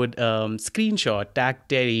episode, screenshot, tag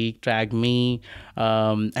Terri, tag me,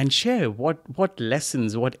 and share what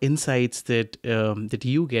lessons, what insights that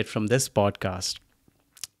you get from this podcast.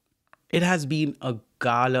 It has been a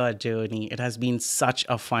gala journey. It has been such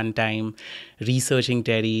a fun time researching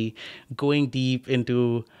Terri, going deep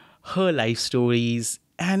into her life stories.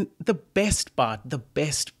 And the best part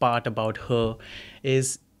about her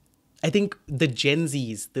is, I think the Gen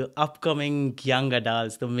Zs, the upcoming young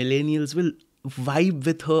adults, the millennials will vibe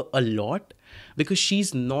with her a lot, because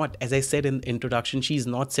she's not, as I said in the introduction, she's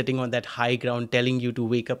not sitting on that high ground telling you to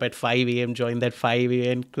wake up at 5 a.m., join that 5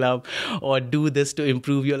 a.m. club, or do this to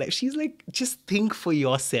improve your life. She's like, just think for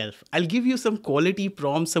yourself. I'll give you some quality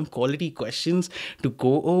prompts, some quality questions to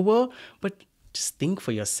go over, but just think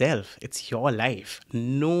for yourself. It's your life.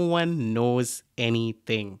 No one knows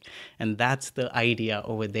anything. And that's the idea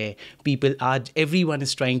over there. Everyone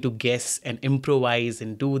is trying to guess and improvise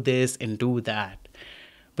and do this and do that.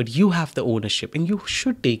 But you have the ownership, and you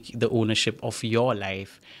should take the ownership of your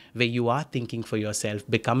life, where you are thinking for yourself,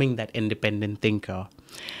 becoming that independent thinker.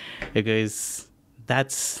 Because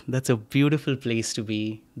that's a beautiful place to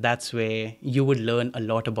be. That's where you would learn a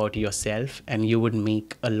lot about yourself, and you would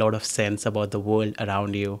make a lot of sense about the world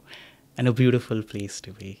around you, and a beautiful place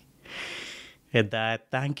to be. With that,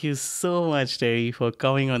 thank you so much, Terri, for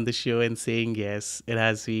coming on the show and saying yes. It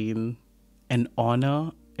has been an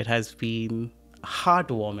honor. It has been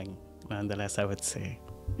heartwarming, nonetheless, I would say.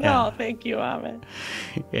 Yeah. Oh, thank you, Amit.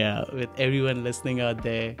 Yeah, with everyone listening out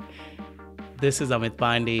there, this is Amit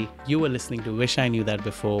Pandey. You were listening to Wish I Knew That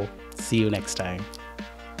Before. See you next time.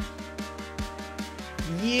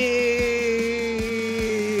 Yay!